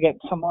trying to get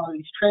some of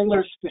these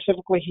trailers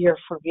specifically here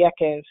for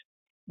Vieques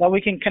that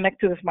we can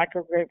connect to this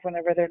microgrid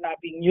whenever they're not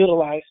being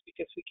utilized,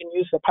 because we can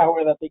use the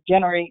power that they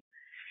generate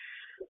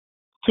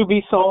to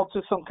be sold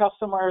to some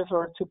customers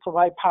or to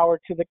provide power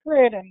to the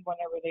grid, and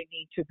whenever they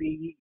need to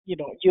be,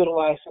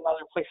 utilized in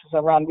other places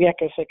around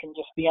Vieques, they can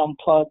just be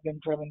unplugged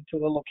and driven to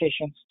the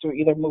locations to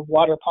either move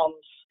water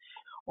pumps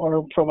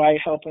or provide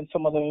help in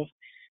some of the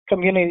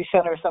community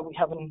centers that we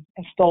haven't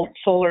installed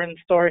solar and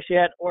storage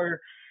yet, or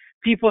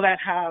people that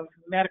have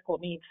medical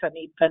needs that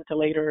need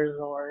ventilators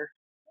or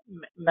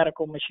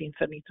medical machines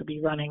that need to be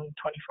running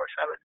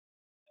 24/7.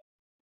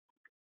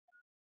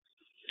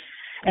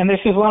 And this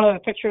is one of the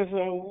pictures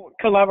of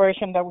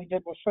collaboration that we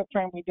did with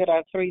Footprint. We did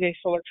a 3-day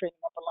solar training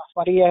up in Las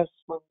Marias.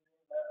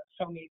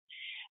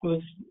 It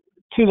was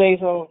 2 days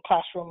of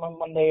classroom and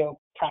 1 day of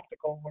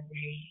practical, where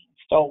we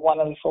installed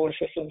one of the solar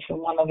systems in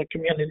one of the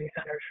community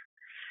centers.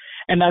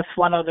 And that's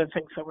one of the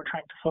things that we're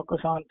trying to focus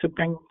on, to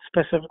bring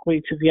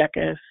specifically to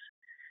Vieques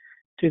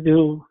to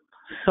do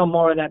some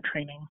more of that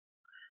training.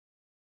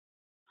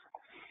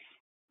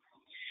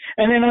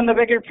 And then on the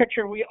bigger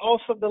picture, we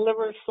also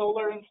deliver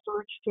solar and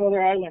storage to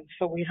other islands.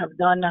 So we have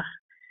done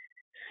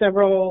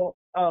several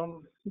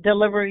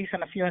deliveries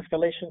and a few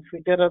installations.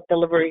 We did a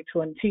delivery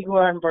to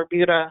Antigua and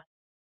Barbuda.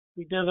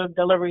 We did a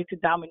delivery to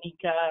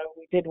Dominica.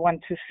 We did one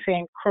to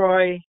St.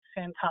 Croix,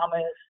 St.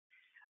 Thomas.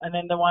 And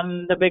then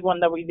the big one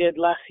that we did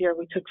last year,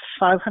 we took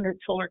 500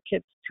 solar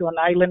kits to an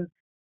island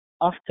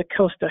off the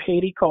coast of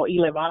Haiti called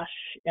Ile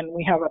Vache. And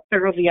we have a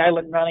third of the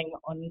island running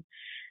on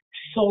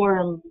solar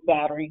and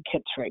battery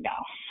kits right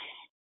now.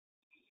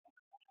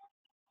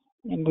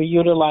 And we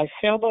utilize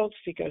sailboats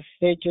because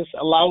they just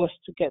allow us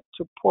to get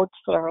to ports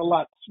that are a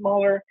lot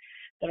smaller,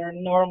 that are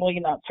normally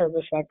not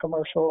serviced by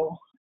commercial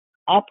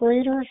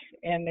operators,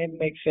 and it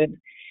makes it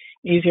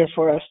easier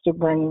for us to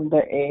bring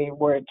the aid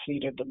where it's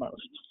needed the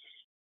most.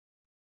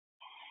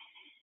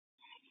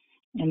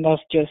 And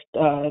that's just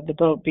the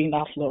boat being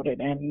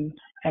offloaded in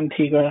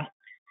Antigua.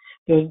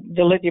 The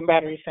lithium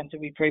batteries tend to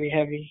be pretty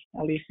heavy,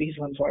 at least these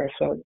ones were,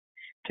 so it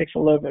takes a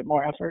little bit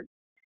more effort.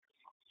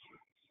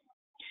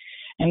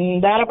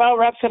 And that about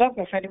wraps it up.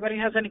 If anybody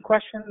has any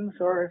questions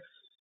or if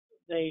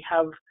they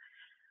have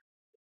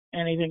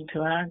anything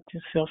to add,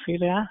 just feel free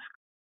to ask.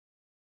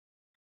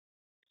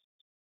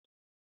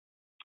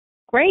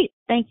 Great.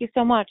 Thank you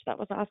so much. That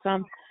was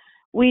awesome.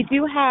 We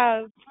do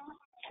have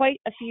quite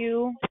a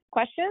few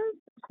questions,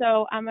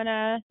 so I'm going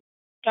to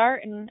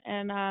start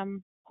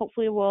and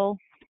hopefully we'll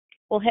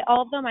hit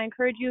all of them. I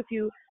encourage you, if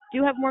you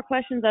do have more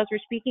questions as we're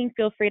speaking,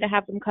 feel free to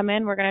have them come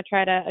in. We're going to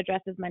try to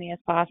address as many as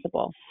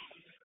possible.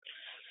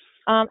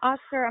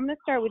 Oscar, I'm going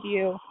to start with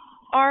you.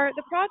 Are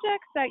the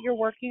projects that you're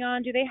working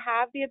on, do they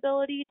have the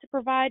ability to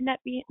provide net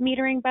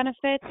metering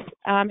benefits?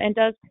 And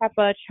does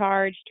PREPA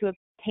charge to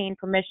obtain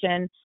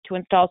permission to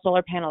install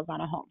solar panels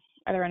on a home?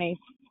 Are there any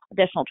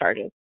additional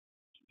charges?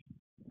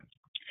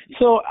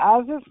 So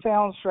as it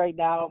sounds right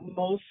now,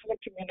 most of the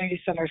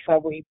community centers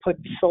that we put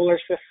solar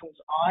systems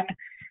on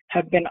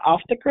have been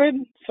off the grid,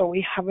 so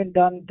we haven't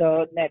done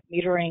the net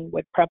metering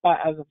with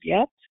PREPA as of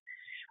yet.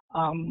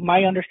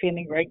 My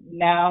understanding right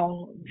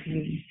now,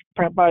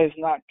 PREPA is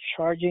not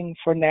charging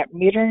for net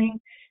metering,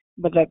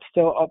 but that's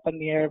still up in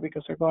the air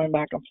because they're going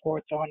back and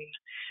forth on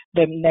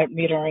the net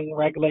metering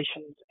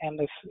regulations, and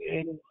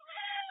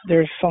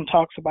there's some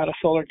talks about a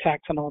solar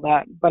tax and all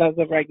that. But as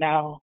of right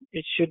now,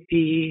 it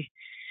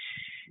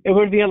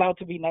would be allowed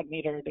to be net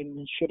metered, and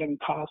it shouldn't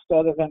cost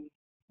other than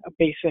a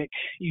basic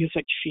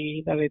usage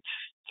fee that it's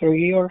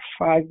 $3 or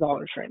 $5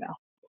 right now.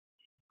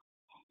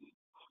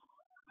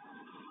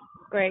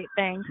 Great,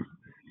 thanks.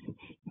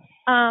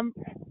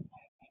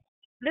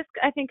 This,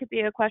 I think, could be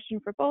a question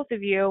for both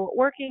of you.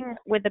 Working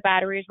with the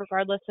batteries,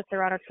 regardless if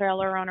they're on a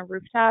trailer or on a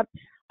rooftop,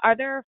 are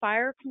there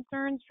fire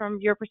concerns from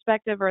your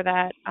perspective or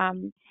that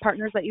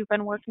partners that you've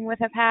been working with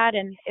have had?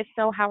 And if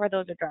so, how are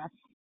those addressed?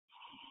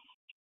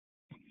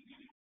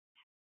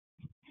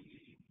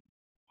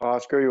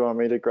 Oscar, you want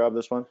me to grab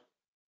this one?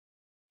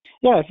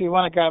 Yeah, if you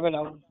want to grab it,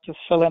 I'll just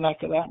fill in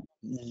after that.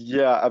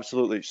 Yeah,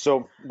 absolutely.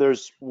 So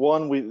there's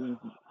one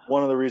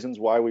of the reasons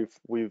why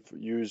we've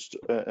used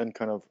and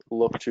kind of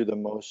looked to the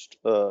most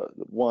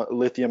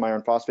lithium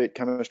iron phosphate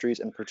chemistries,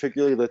 and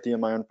particularly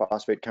lithium iron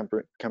phosphate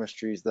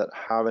chemistries that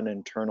have an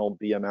internal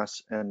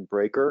BMS and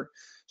breaker.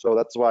 So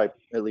that's why,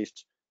 at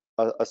least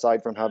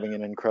aside from having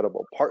an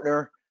incredible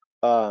partner,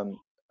 out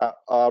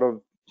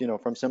of,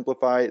 from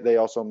Simplify, they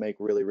also make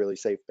really, really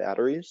safe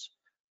batteries.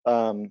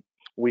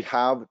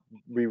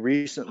 We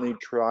recently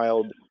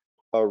trialed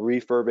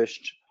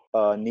refurbished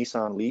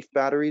Nissan Leaf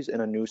batteries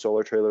in a new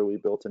solar trailer we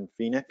built in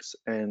Phoenix,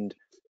 and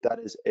that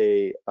is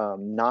a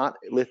not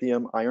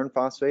lithium iron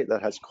phosphate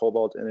that has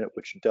cobalt in it,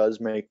 which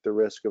does make the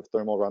risk of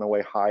thermal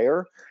runaway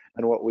higher.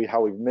 And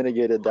how we've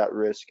mitigated that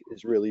risk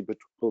is really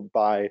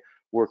by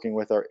working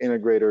with our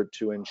integrator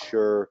to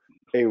ensure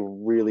a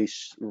really,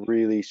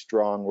 really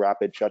strong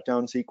rapid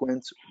shutdown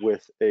sequence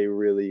with a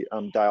really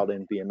dialed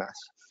in BMS.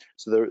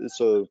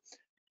 So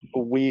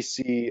we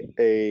see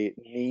a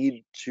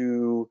need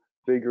to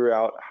figure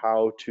out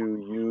how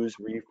to use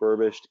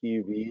refurbished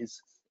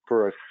EVs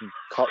for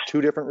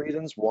two different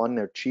reasons. One,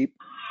 they're cheap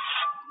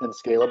and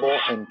scalable,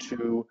 and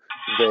two,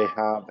 they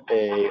have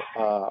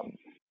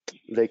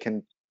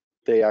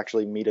they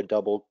actually meet a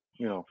double,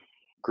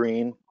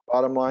 green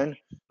bottom line.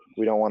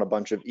 We don't want a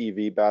bunch of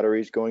EV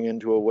batteries going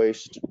into a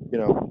waste, a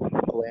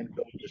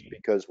landfill, just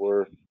because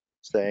we're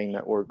saying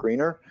that we're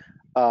greener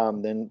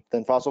than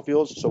fossil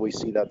fuels. So we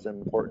see that's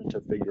important to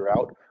figure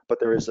out. But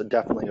there is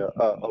definitely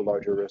a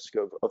larger risk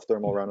of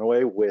thermal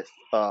runaway with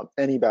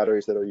any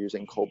batteries that are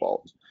using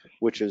cobalt,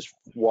 which is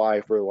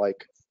why for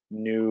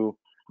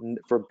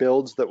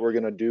builds that we're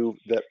going to do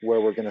where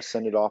we're going to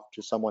send it off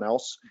to someone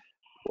else,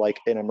 like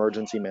an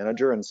emergency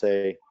manager, and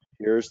say,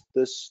 here's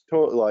this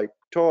toy,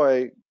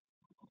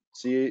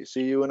 see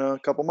you in a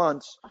couple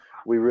months.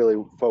 We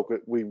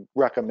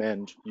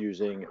recommend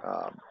using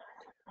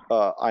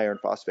iron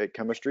phosphate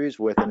chemistries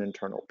with an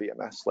internal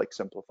BMS like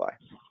Simplify.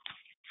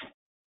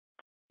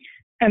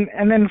 And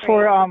then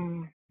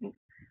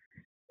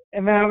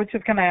and then I was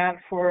just gonna add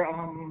for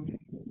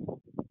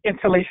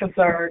installations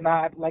that are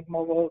not like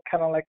mobile,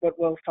 kind of like what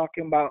Will was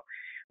talking about.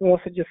 We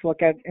also just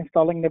look at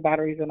installing the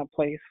batteries in a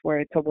place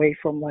where it's away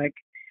from like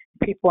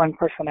people and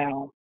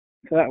personnel.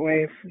 So that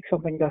way, if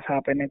something does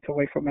happen, it's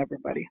away from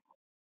everybody.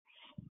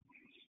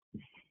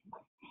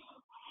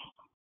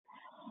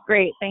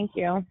 Great, thank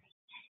you.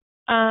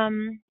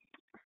 Again,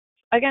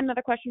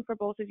 another question for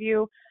both of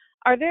you.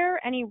 Are there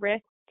any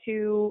risks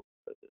to,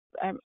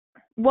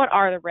 what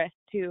are the risks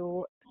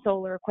to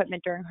solar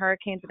equipment during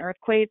hurricanes and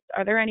earthquakes?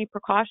 Are there any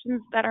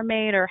precautions that are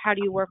made, or how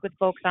do you work with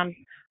folks on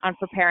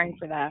preparing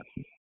for that?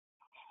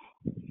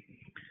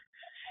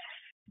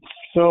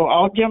 So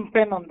I'll jump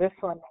in on this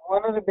one.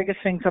 One of the biggest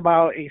things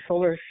about a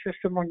solar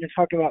system when you're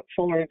talking about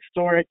solar and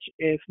storage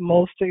is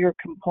most of your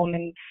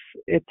components,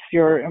 it's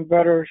your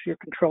inverters, your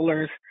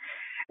controllers,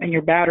 and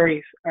your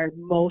batteries,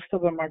 most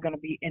of them are going to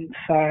be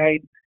inside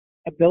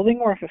a building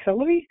or a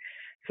facility.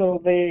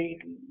 So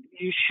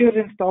you should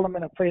install them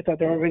in a place that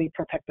they're already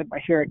protected by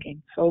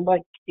hurricanes. So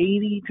like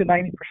 80 to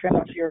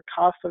 90% of your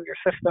cost of your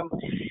system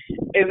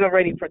is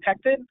already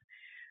protected.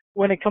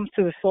 When it comes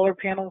to the solar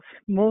panels,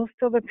 most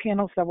of the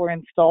panels that were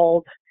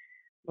installed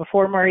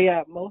before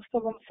Maria, most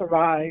of them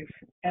survive.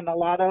 And a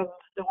lot of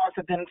the ones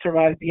that didn't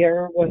survive, the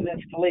error was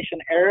installation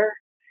error,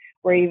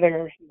 where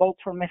either bolts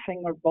were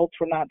missing or bolts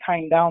were not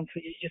tying down. So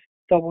you just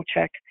double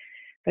check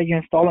that you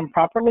install them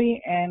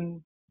properly,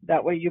 and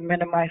that way you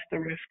minimize the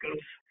risk of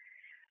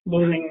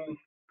losing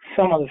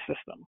some of the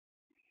system.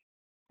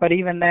 But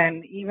even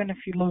then, even if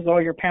you lose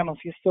all your panels,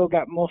 you still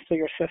got most of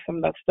your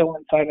system that's still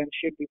inside and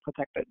should be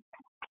protected.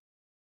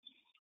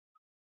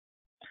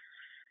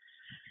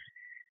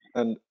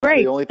 And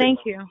great, the only thing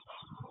thank you.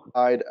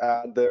 I'd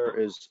add there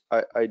is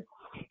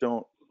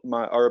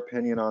our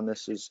opinion on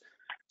this is,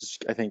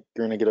 I think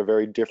you're going to get a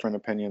very different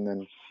opinion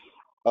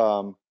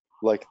than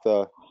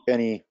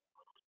any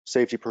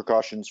safety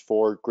precautions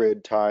for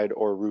grid tied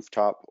or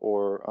rooftop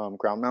or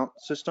ground mount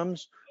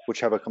systems, which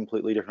have a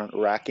completely different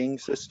racking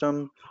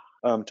system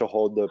to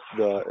hold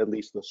at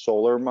least the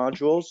solar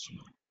modules.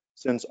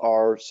 Since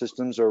our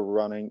systems are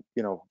running,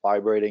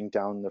 vibrating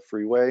down the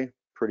freeway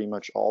pretty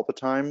much all the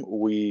time,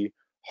 we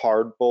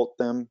hard bolt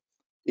them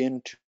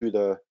into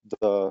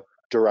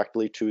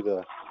directly to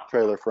the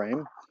trailer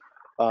frame.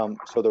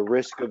 So the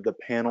risk of the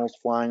panels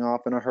flying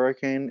off in a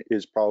hurricane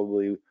is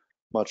probably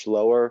much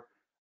lower,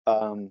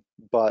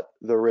 but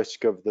the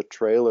risk of the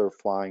trailer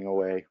flying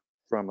away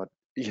from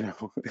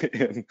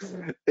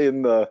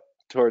in the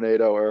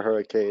tornado or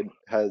hurricane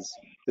is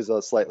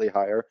slightly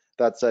higher.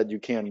 That said, you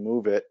can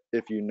move it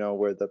if you know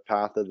where the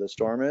path of the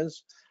storm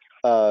is.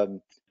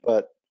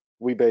 But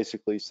we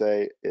basically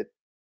say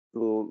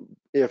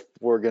if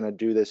we're going to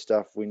do this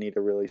stuff, we need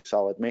a really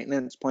solid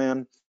maintenance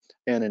plan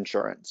and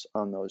insurance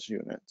on those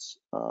units.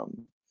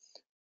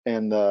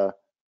 And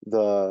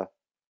the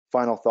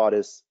final thought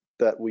is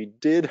that we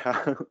did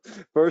have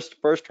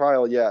first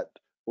trial yet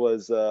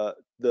was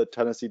the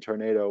Tennessee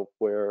tornado,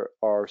 where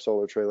our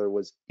solar trailer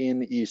was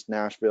in East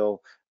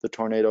Nashville. The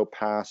tornado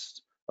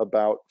passed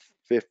about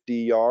 50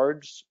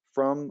 yards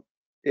from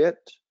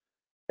it,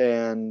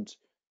 and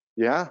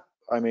yeah,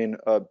 I mean,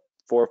 a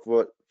 4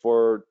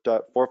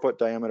 foot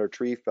diameter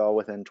tree fell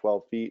within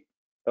 12 feet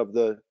of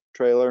the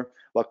trailer.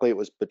 Luckily, it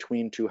was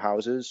between two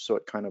houses, so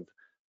it kind of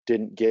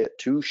didn't get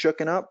too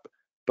shooken up,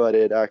 but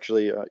it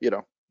actually,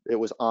 it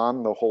was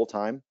on the whole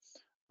time,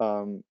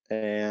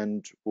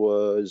 and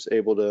was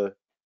able to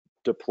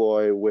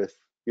deploy with,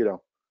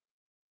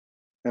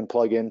 and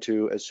plug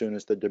into as soon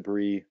as the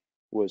debris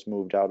was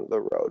moved out of the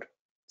road.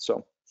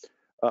 So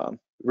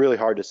really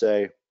hard to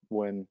say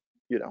when,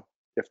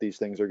 if these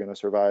things are going to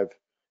survive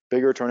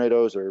bigger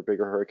tornadoes or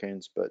bigger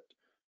hurricanes, but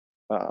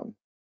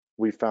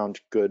we've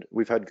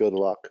had good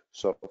luck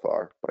so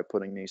far by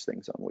putting these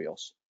things on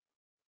wheels.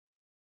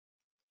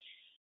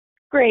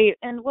 Great.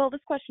 And Will, this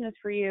question is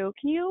for you.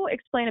 Can you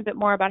explain a bit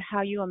more about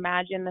how you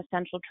imagine the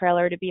central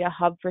trailer to be a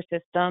hub for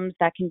systems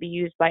that can be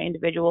used by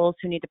individuals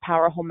who need to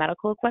power home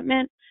medical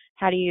equipment?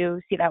 How do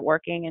you see that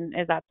working? And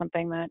is that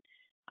something that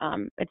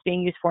it's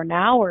being used for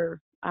now,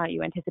 or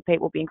you anticipate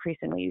will be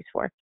increasingly used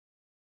for?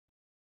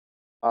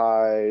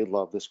 I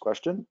love this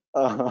question.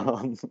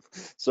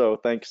 So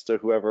thanks to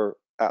whoever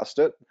asked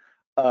it.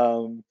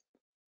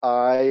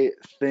 I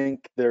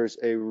think there's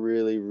a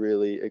really,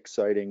 really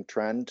exciting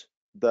trend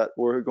that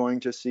we're going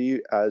to see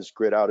as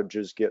grid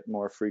outages get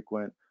more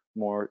frequent,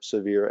 more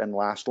severe, and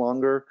last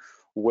longer,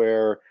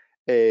 where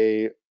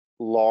a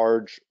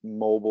large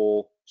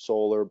mobile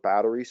solar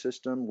battery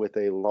system with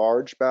a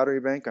large battery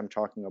bank, I'm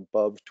talking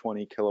above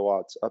 20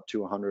 kilowatts up to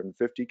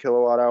 150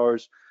 kilowatt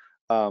hours,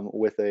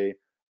 with a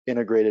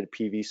integrated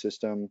PV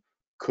system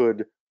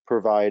could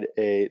provide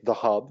the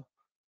hub,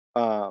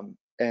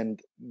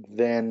 and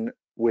then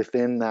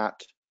within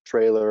that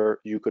trailer,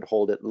 you could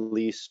hold at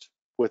least,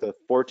 with a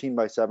 14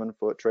 by 7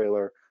 foot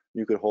trailer,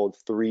 you could hold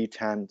 3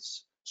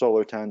 tents,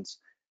 solar tents,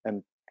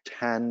 and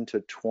 10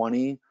 to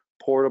 20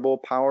 portable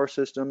power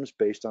systems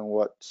based on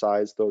what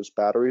size those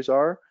batteries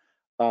are,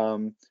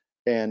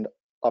 and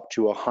up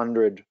to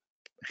 100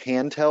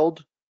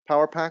 handheld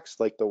power packs,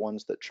 like the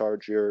ones that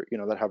charge your,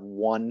 that have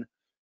one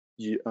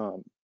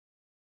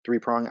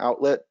 3-prong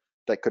outlet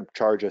that could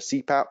charge a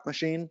CPAP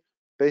machine,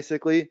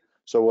 basically.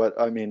 So what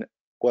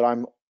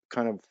I'm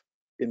kind of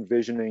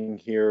envisioning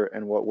here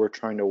and what we're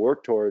trying to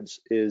work towards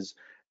is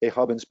a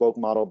hub and spoke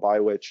model by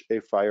which a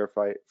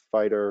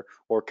firefighter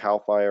or CAL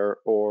FIRE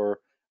or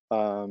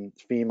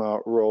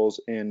FEMA rolls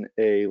in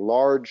a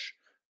large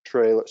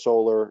trailer,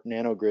 solar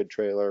nanogrid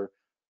trailer,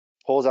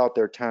 pulls out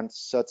their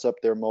tents, sets up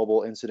their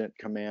mobile incident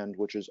command,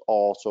 which is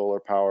all solar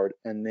powered,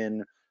 and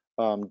then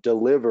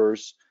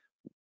delivers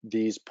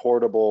these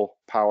portable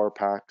power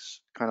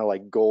packs, kind of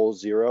like goal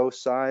zero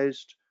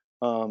sized,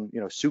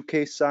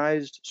 suitcase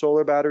sized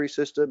solar battery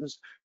systems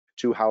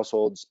to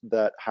households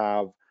that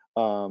have,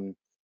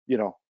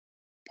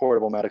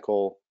 portable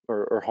medical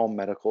or home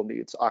medical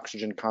needs,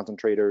 oxygen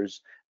concentrators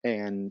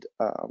and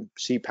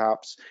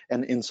CPAPs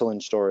and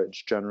insulin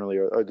storage generally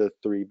are the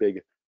 3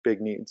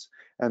 big needs.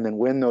 And then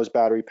when those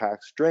battery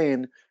packs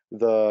drain,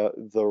 the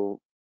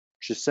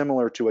just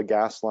similar to a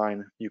gas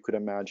line, you could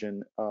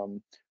imagine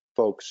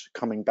folks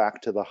coming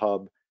back to the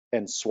hub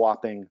and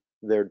swapping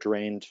their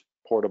drained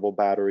portable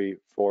battery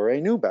for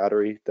a new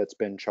battery that's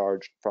been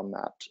charged from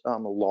that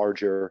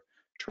larger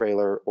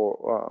trailer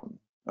or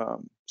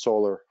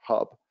solar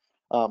hub.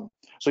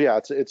 So yeah,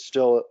 it's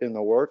still in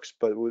the works,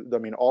 but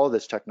all of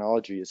this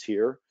technology is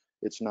here.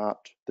 We're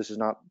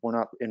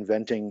not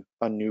inventing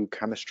a new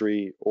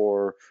chemistry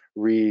or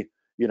reinventing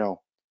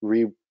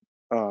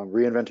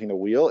the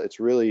wheel. It's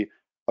really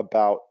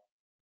about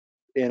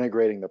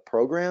integrating the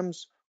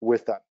programs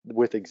with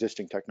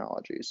existing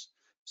technologies.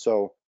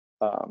 So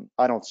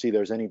I don't see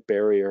there's any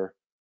barrier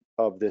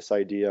of this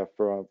idea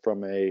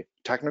from a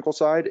technical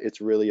side.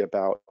 It's really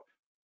about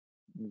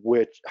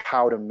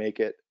how to make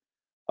it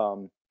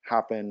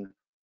happen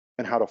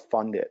and how to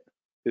fund it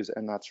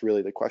and that's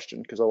really the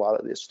question, because a lot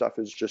of this stuff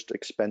is just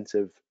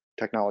expensive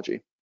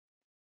technology.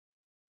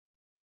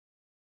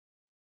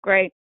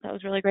 Great. That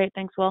was really great.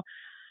 Thanks, Will.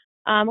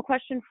 A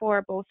question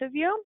for both of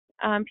you.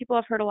 People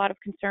have heard a lot of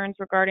concerns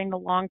regarding the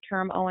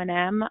long-term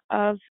O&M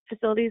of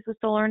facilities with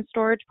solar and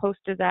storage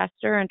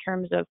post-disaster in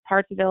terms of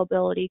parts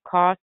availability,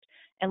 cost,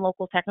 and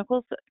local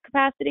technical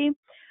capacity.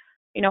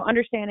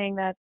 Understanding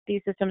that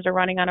these systems are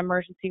running on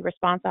emergency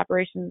response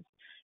operations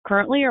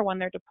currently or when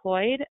they're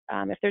deployed,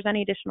 if there's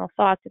any additional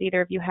thoughts that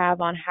either of you have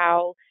on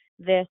how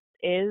this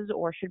is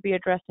or should be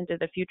addressed into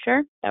the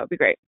future, that would be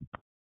great.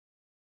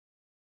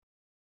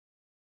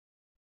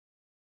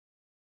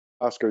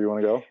 Oscar, you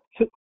want to go?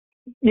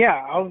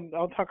 Yeah,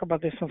 I'll talk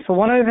about this one. So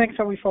one of the things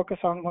that we focus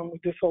on when we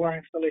do solar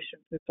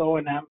installations is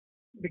O&M,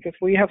 because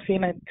we have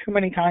seen it too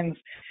many times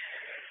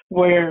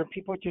where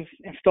people just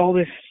install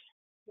this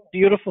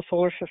beautiful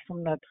solar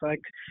system that's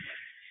like,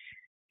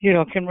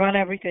 can run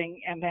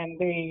everything, and then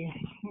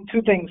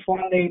two things.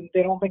 One, they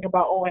don't think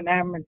about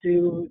O&M, and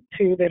two,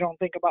 they don't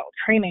think about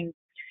training.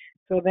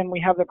 So then we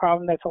have the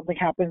problem that something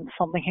happens,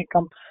 something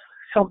hiccups,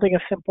 something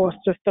as simple as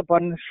just a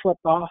button is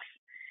flipped off,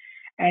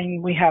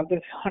 and we have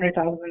this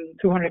 $100,000,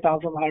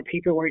 $200,000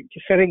 paperwork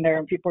just sitting there,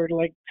 and people are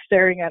like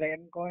staring at it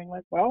and going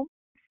like, well,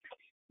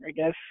 I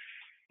guess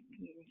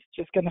it's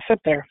just gonna sit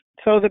there.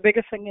 So the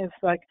biggest thing is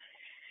like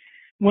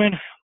when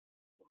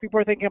people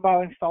are thinking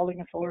about installing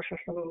a solar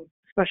system,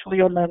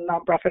 especially on the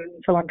nonprofit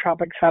and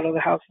philanthropic side of the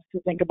house, is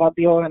to think about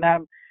the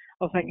O&M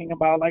of thinking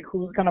about like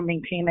who's gonna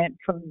maintain it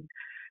from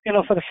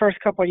for the first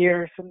couple of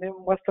years, and then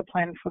what's the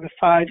plan for the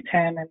 5,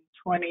 10, and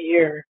 20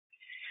 year?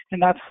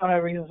 And that's one of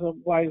the reasons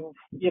why,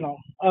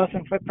 us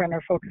and Footprint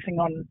are focusing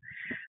on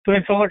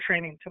doing solar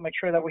training to make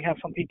sure that we have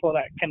some people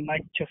that can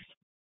like just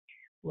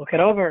look it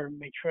over,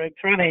 make sure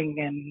it's running,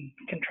 and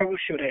can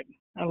troubleshoot it,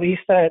 at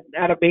least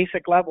at a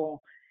basic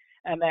level.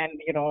 And then,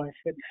 if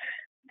it's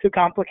too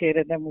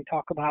complicated, then we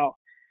talk about,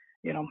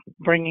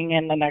 bringing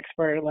in an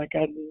expert like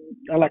an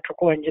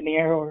electrical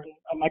engineer or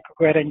a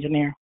microgrid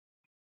engineer.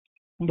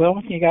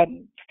 Will, you got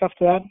stuff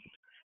to add?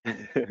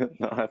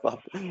 No, I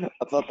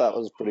thought that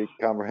was pretty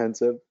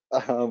comprehensive.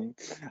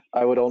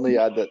 I would only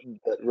add that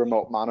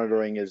remote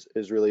monitoring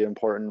is really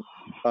important,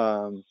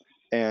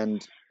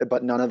 and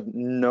but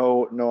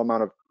no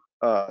amount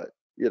of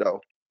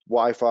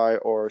Wi-Fi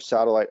or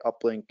satellite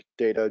uplink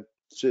data,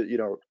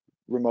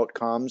 remote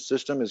comms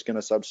system is going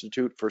to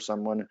substitute for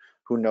someone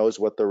who knows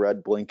what the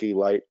red blinky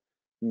light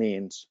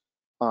means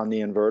on the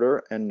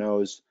inverter and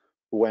knows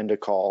when to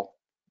call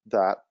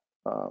that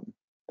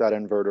that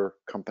inverter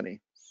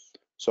company.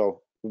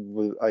 So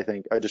I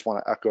think I just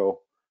want to echo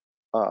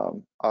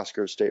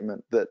Oscar's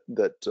statement that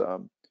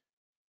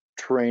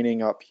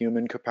training up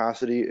human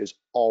capacity is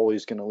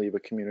always going to leave a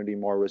community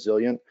more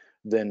resilient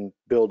than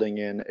building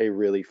in a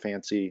really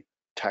fancy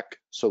tech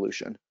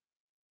solution.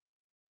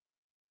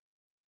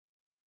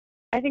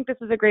 I think this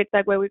is a great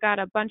segue. We got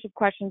a bunch of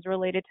questions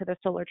related to the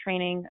solar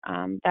training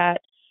that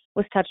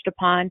was touched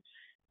upon.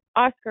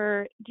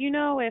 Oscar, do you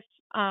know if,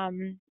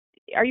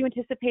 are you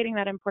anticipating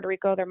that in Puerto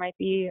Rico there might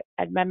be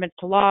amendments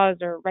to laws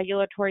or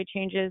regulatory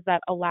changes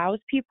that allows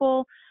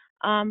people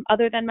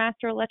other than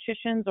master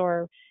electricians,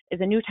 or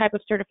is a new type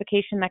of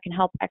certification that can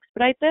help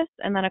expedite this?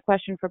 And then a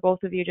question for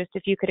both of you, just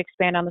if you could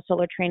expand on the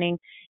solar training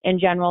in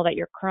general that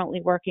you're currently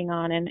working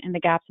on and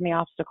the gaps and the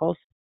obstacles.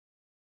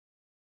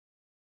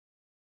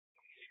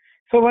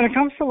 So when it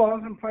comes to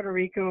laws in Puerto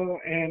Rico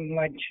and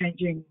like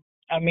changing,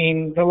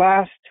 the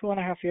last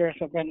 2.5 years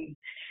have been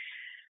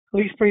at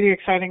least pretty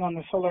exciting on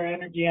the solar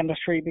energy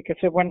industry, because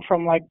it went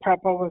from like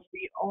PREPA was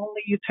the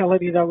only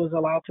utility that was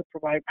allowed to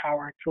provide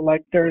power to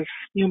like there's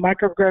new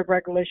microgrid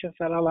regulations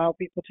that allow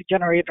people to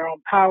generate their own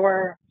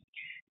power.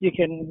 You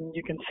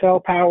can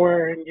sell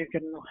power, and you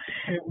can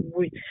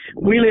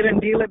wheel it and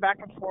deal it back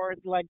and forth.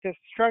 Like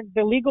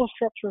the legal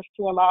structures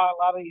to allow a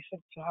lot of these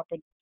things to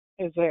happen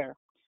is there.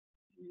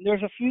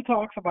 There's a few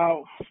talks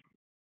about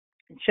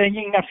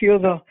changing a few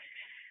of the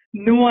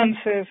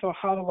nuances of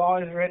how the law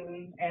is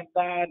written, and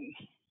that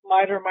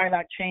might or might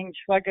not change.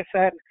 Like I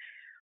said,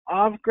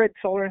 off-grid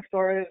solar and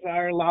storage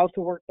are allowed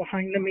to work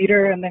behind the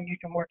meter, and then you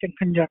can work in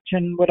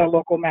conjunction with a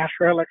local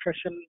master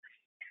electrician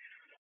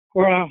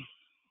or a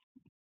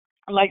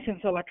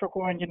licensed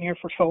electrical engineer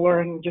for solar,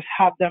 and just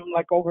have them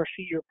like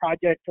oversee your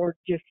project, or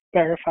just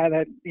verify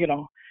that, you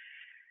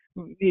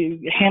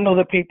handle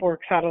the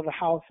paperwork out of the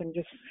house and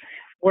just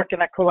work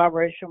in a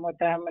collaboration with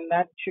them, and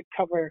that should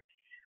cover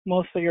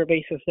most of your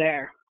bases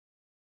there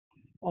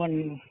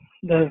on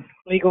the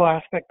legal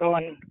aspect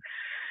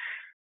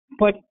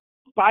but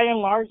by and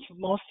large,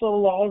 most of the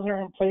laws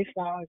are in place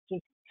now. It's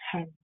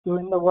just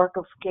doing the work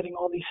of getting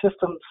all these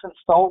systems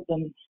installed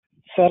and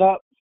set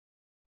up.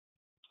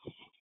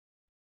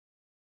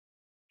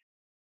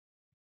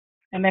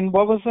 And then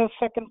what was the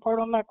second part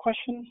on that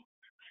question?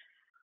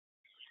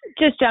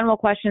 Just general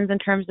questions in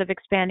terms of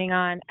expanding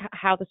on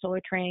how the solar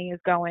training is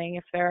going,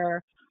 if there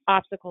are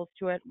obstacles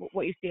to it,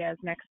 what you see as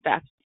next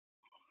steps.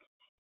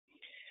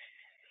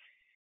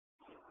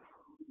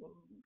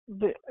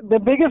 The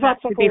biggest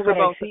obstacle that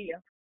I see,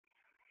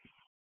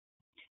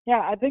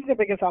 I think the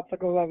biggest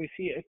obstacle that we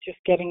see is just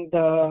getting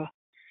the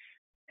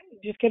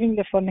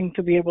funding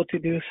to be able to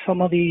do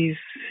some of these,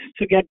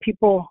 to get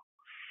people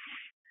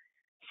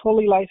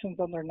fully licensed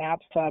on their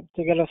NAPSAP.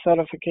 To get a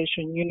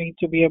certification, you need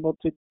to be able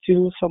to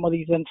do some of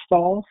these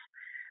installs.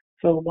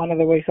 So one of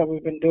the ways that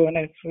we've been doing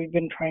it is we've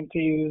been trying to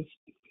use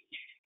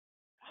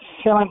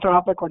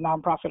philanthropic or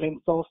nonprofit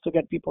installs to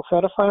get people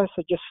certified.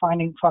 So just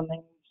finding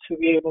funding to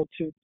be able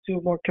to do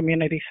more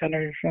community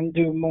centers and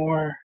do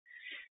more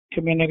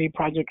community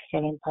projects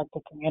that impact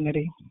the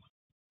community.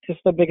 Just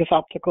the biggest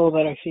obstacle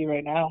that I see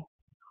right now.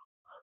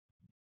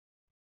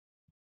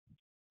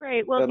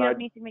 Great. Well, do you have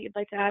anything that you'd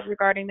like to add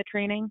regarding the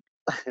training?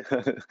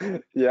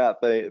 Yeah,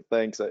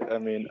 thanks.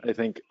 I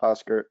think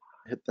Oscar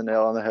hit the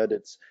nail on the head.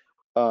 It's,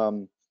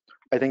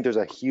 I think there's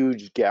a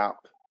huge gap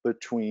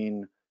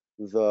between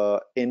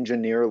the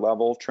engineer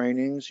level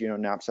trainings,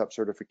 NAPSAP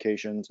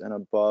certifications and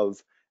above,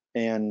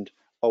 and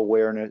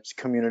awareness,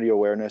 community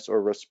awareness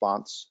or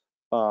response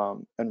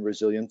and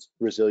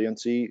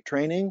resiliency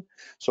training.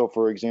 So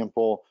for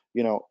example,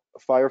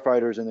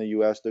 firefighters in the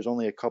US, there's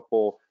only a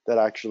couple that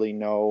actually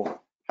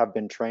have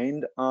been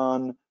trained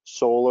on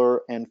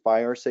solar and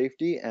fire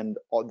safety, and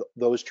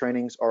those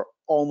trainings are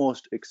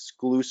almost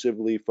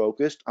exclusively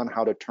focused on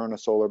how to turn a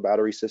solar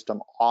battery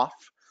system off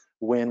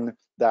when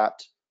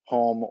that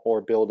home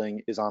or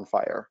building is on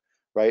fire,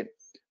 right?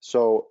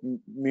 So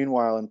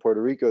meanwhile, in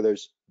Puerto Rico,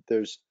 there's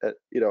at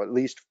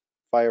least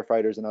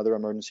firefighters and other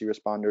emergency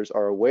responders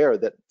are aware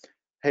that,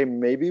 hey,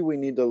 maybe we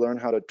need to learn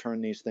how to turn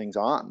these things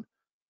on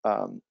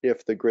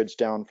if the grid's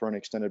down for an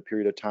extended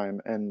period of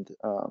time and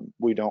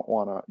we don't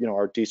want to,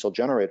 our diesel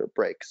generator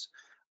breaks.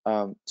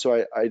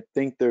 So I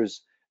think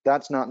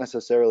that's not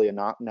necessarily a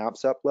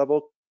NAPCEP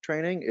level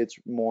training. It's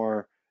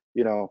more,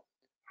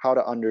 how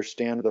to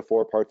understand the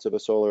four parts of a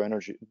solar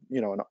energy,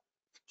 an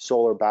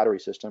solar battery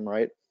system,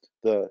 right?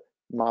 The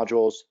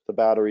modules, the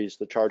batteries,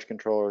 the charge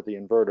controller, the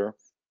inverter,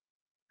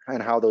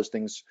 and how those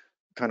things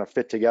kind of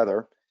fit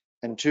together.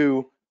 And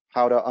two,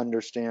 how to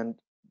understand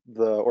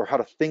or how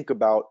to think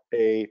about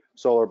a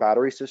solar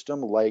battery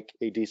system like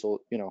a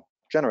diesel,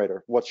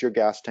 generator. What's your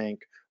gas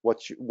tank?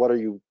 What are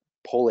you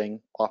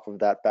pulling off of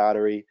that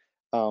battery?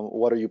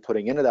 What are you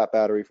putting into that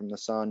battery from the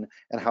sun?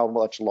 And how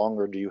much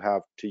longer do you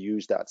have to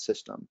use that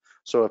system?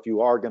 So if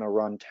you are going to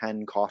run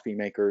 10 coffee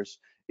makers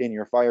in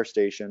your fire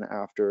station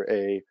after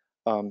a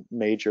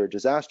major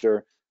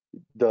disaster,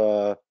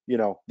 the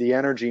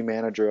energy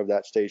manager of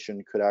that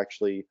station could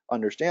actually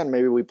understand,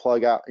 maybe we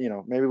plug out,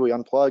 maybe we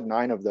unplug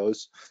 9 of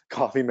those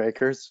coffee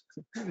makers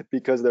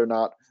because they're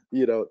not,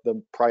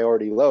 the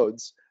priority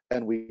loads,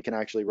 and we can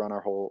actually run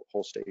our whole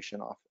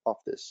station off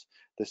this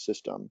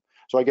system.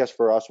 So I guess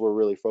for us, we're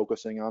really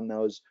focusing on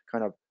those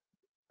kind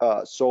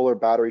of solar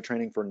battery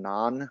training for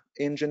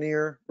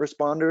non-engineer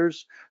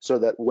responders, so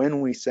that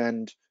when we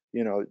send,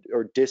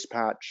 or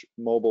dispatch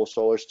mobile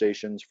solar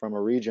stations from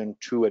a region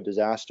to a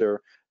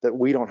disaster, that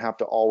we don't have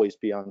to always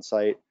be on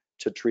site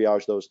to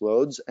triage those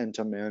loads and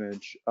to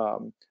manage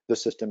the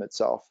system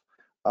itself.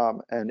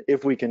 And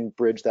if we can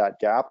bridge that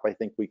gap, I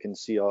think we can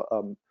see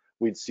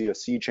we'd see a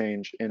sea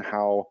change in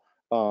how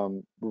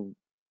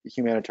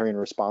humanitarian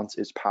response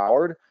is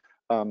powered,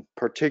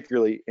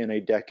 particularly in a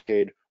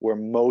decade where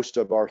most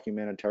of our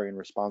humanitarian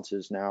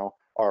responses now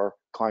are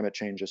climate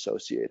change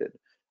associated.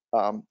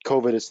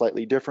 COVID is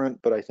slightly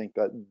different, but I think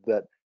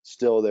that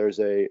still there's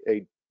a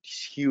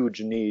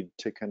huge need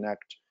to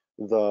connect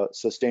the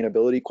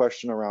sustainability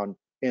question around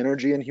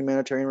energy and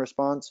humanitarian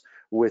response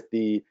with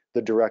the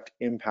direct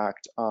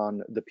impact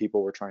on the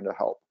people we're trying to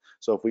help.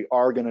 So if we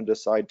are going to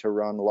decide to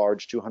run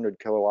large 200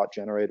 kilowatt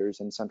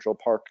generators in Central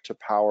Park to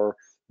power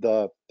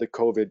the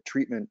COVID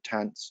treatment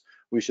tents,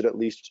 we should at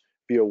least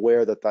be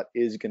aware that that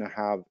is going to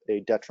have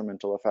a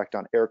detrimental effect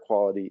on air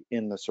quality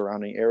in the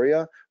surrounding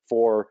area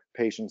for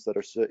patients that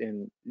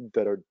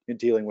are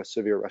dealing with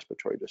severe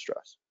respiratory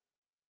distress.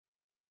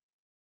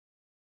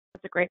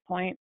 That's a great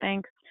point.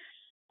 Thanks.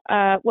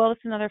 Well, this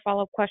is another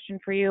follow-up question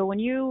for you. When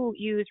you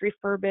use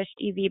refurbished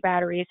EV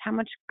batteries, how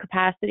much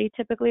capacity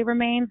typically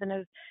remains? And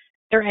is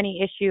there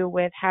any issue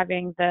with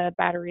having the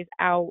batteries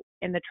out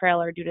in the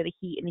trailer due to the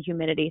heat and the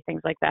humidity,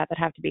 things like that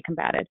have to be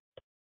combated?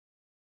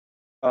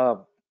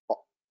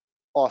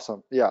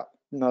 Awesome. Yeah,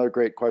 another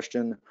great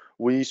question.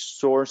 We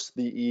source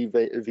the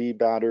EV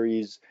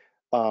batteries.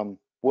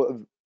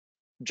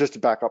 Just to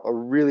back up, a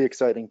really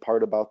exciting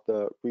part about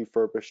the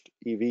refurbished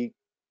EV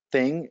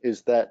thing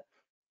is that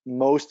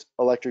most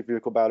electric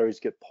vehicle batteries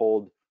get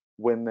pulled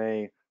when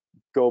they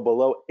go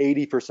below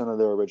 80% of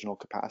their original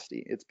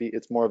capacity.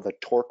 It's more of the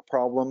torque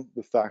problem,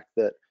 the fact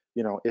that,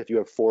 if you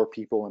have 4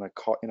 people in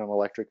an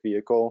electric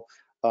vehicle,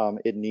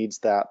 it needs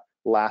that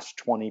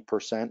last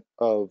 20%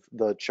 of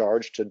the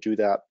charge to do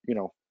that,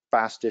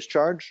 fast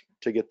discharge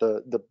to get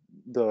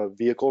the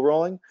vehicle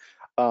rolling.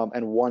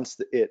 And once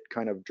it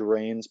kind of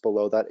drains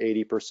below that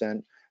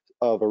 80%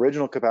 of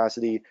original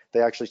capacity,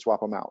 they actually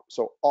swap them out.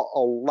 So a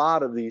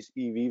lot of these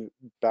EV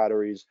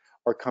batteries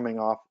are coming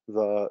off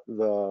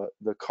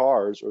the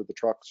cars or the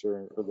trucks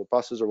or the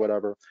buses or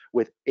whatever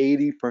with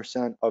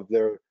 80% of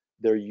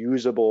their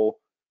usable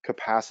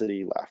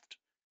capacity left.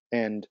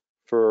 And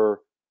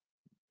for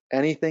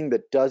anything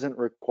that doesn't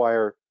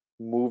require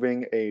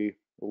moving a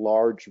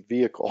large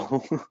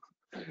vehicle,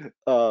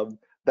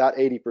 that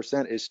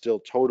 80% is still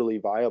totally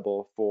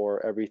viable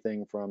for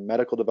everything from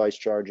medical device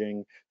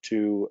charging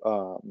to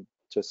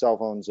cell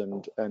phones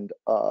and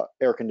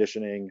air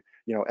conditioning,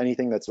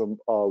 anything that's a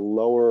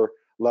lower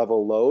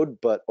level load,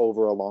 but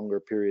over a longer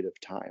period of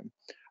time.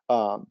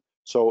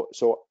 So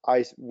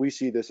we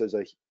see this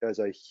as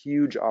a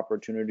huge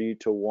opportunity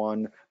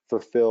to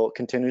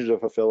continue to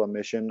fulfill a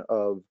mission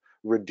of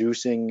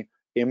reducing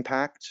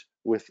impact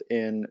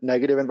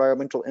negative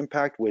environmental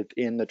impact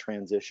within the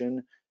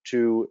transition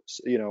to,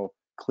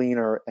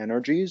 cleaner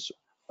energies.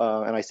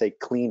 And I say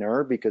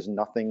cleaner because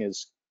nothing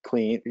is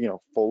clean,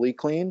 fully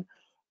clean.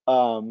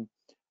 And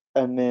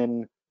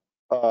then,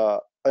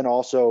 and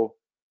also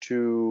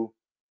to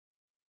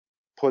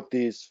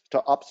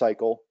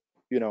upcycle,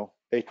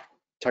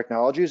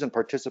 technologies and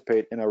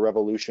participate in a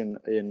revolution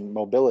in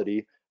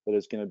mobility that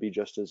is going to be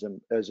just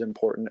as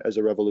important as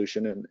a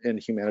revolution in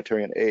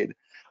humanitarian aid.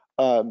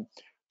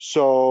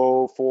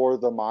 So for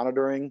the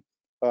monitoring,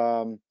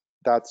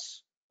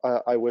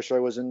 I wish I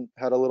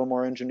had a little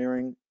more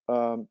engineering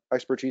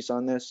expertise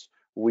on this.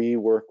 We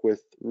work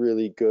with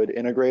really good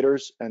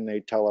integrators, and they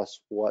tell us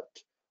what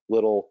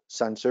little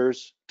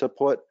sensors to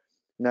put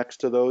next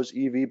to those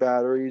EV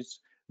batteries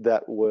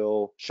that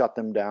will shut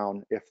them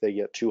down if they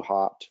get too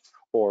hot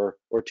or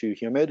too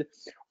humid.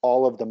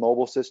 All of the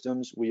mobile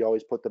systems, we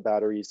always put the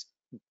batteries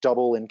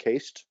double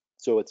encased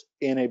So it's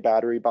in a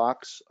battery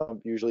box,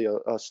 usually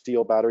a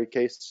steel battery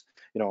case,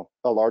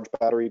 a large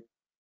battery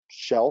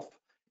shelf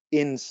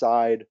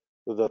inside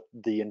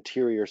the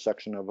interior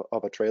section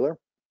of a trailer.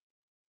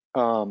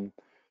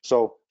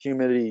 So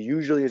humidity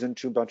usually isn't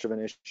too much of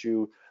an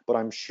issue, but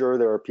I'm sure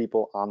there are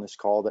people on this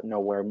call that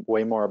know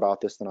way more about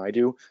this than I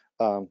do.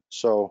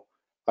 So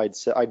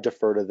I'd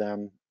defer to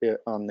them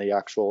on the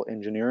actual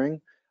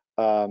engineering.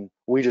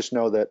 We just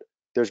know that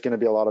there's going to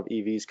be a lot of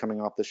EVs coming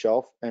off the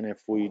shelf, and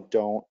if we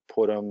don't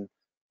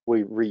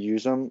we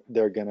reuse them,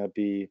 they're going to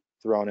be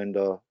thrown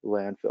into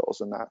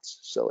landfills, and that's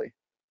silly.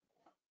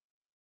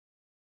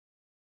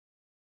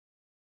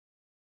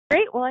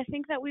 Great. Well, I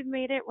think that we've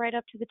made it right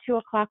up to the 2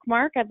 o'clock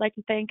mark. I'd like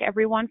to thank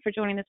everyone for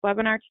joining this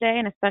webinar today,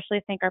 and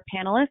especially thank our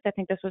panelists. I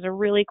think this was a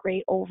really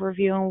great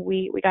overview, and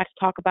we got to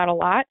talk about a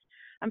lot.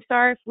 I'm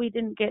sorry if we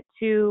didn't get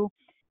to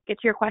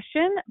your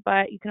question,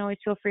 but you can always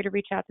feel free to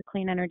reach out to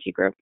Clean Energy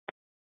Group.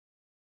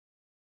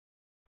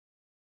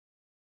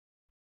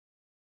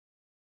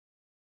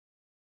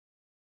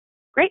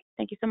 Great.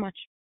 Thank you so much.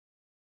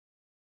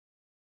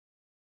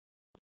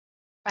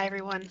 Bye,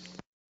 everyone.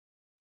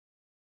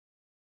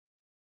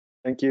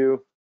 Thank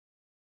you.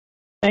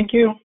 Thank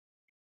you.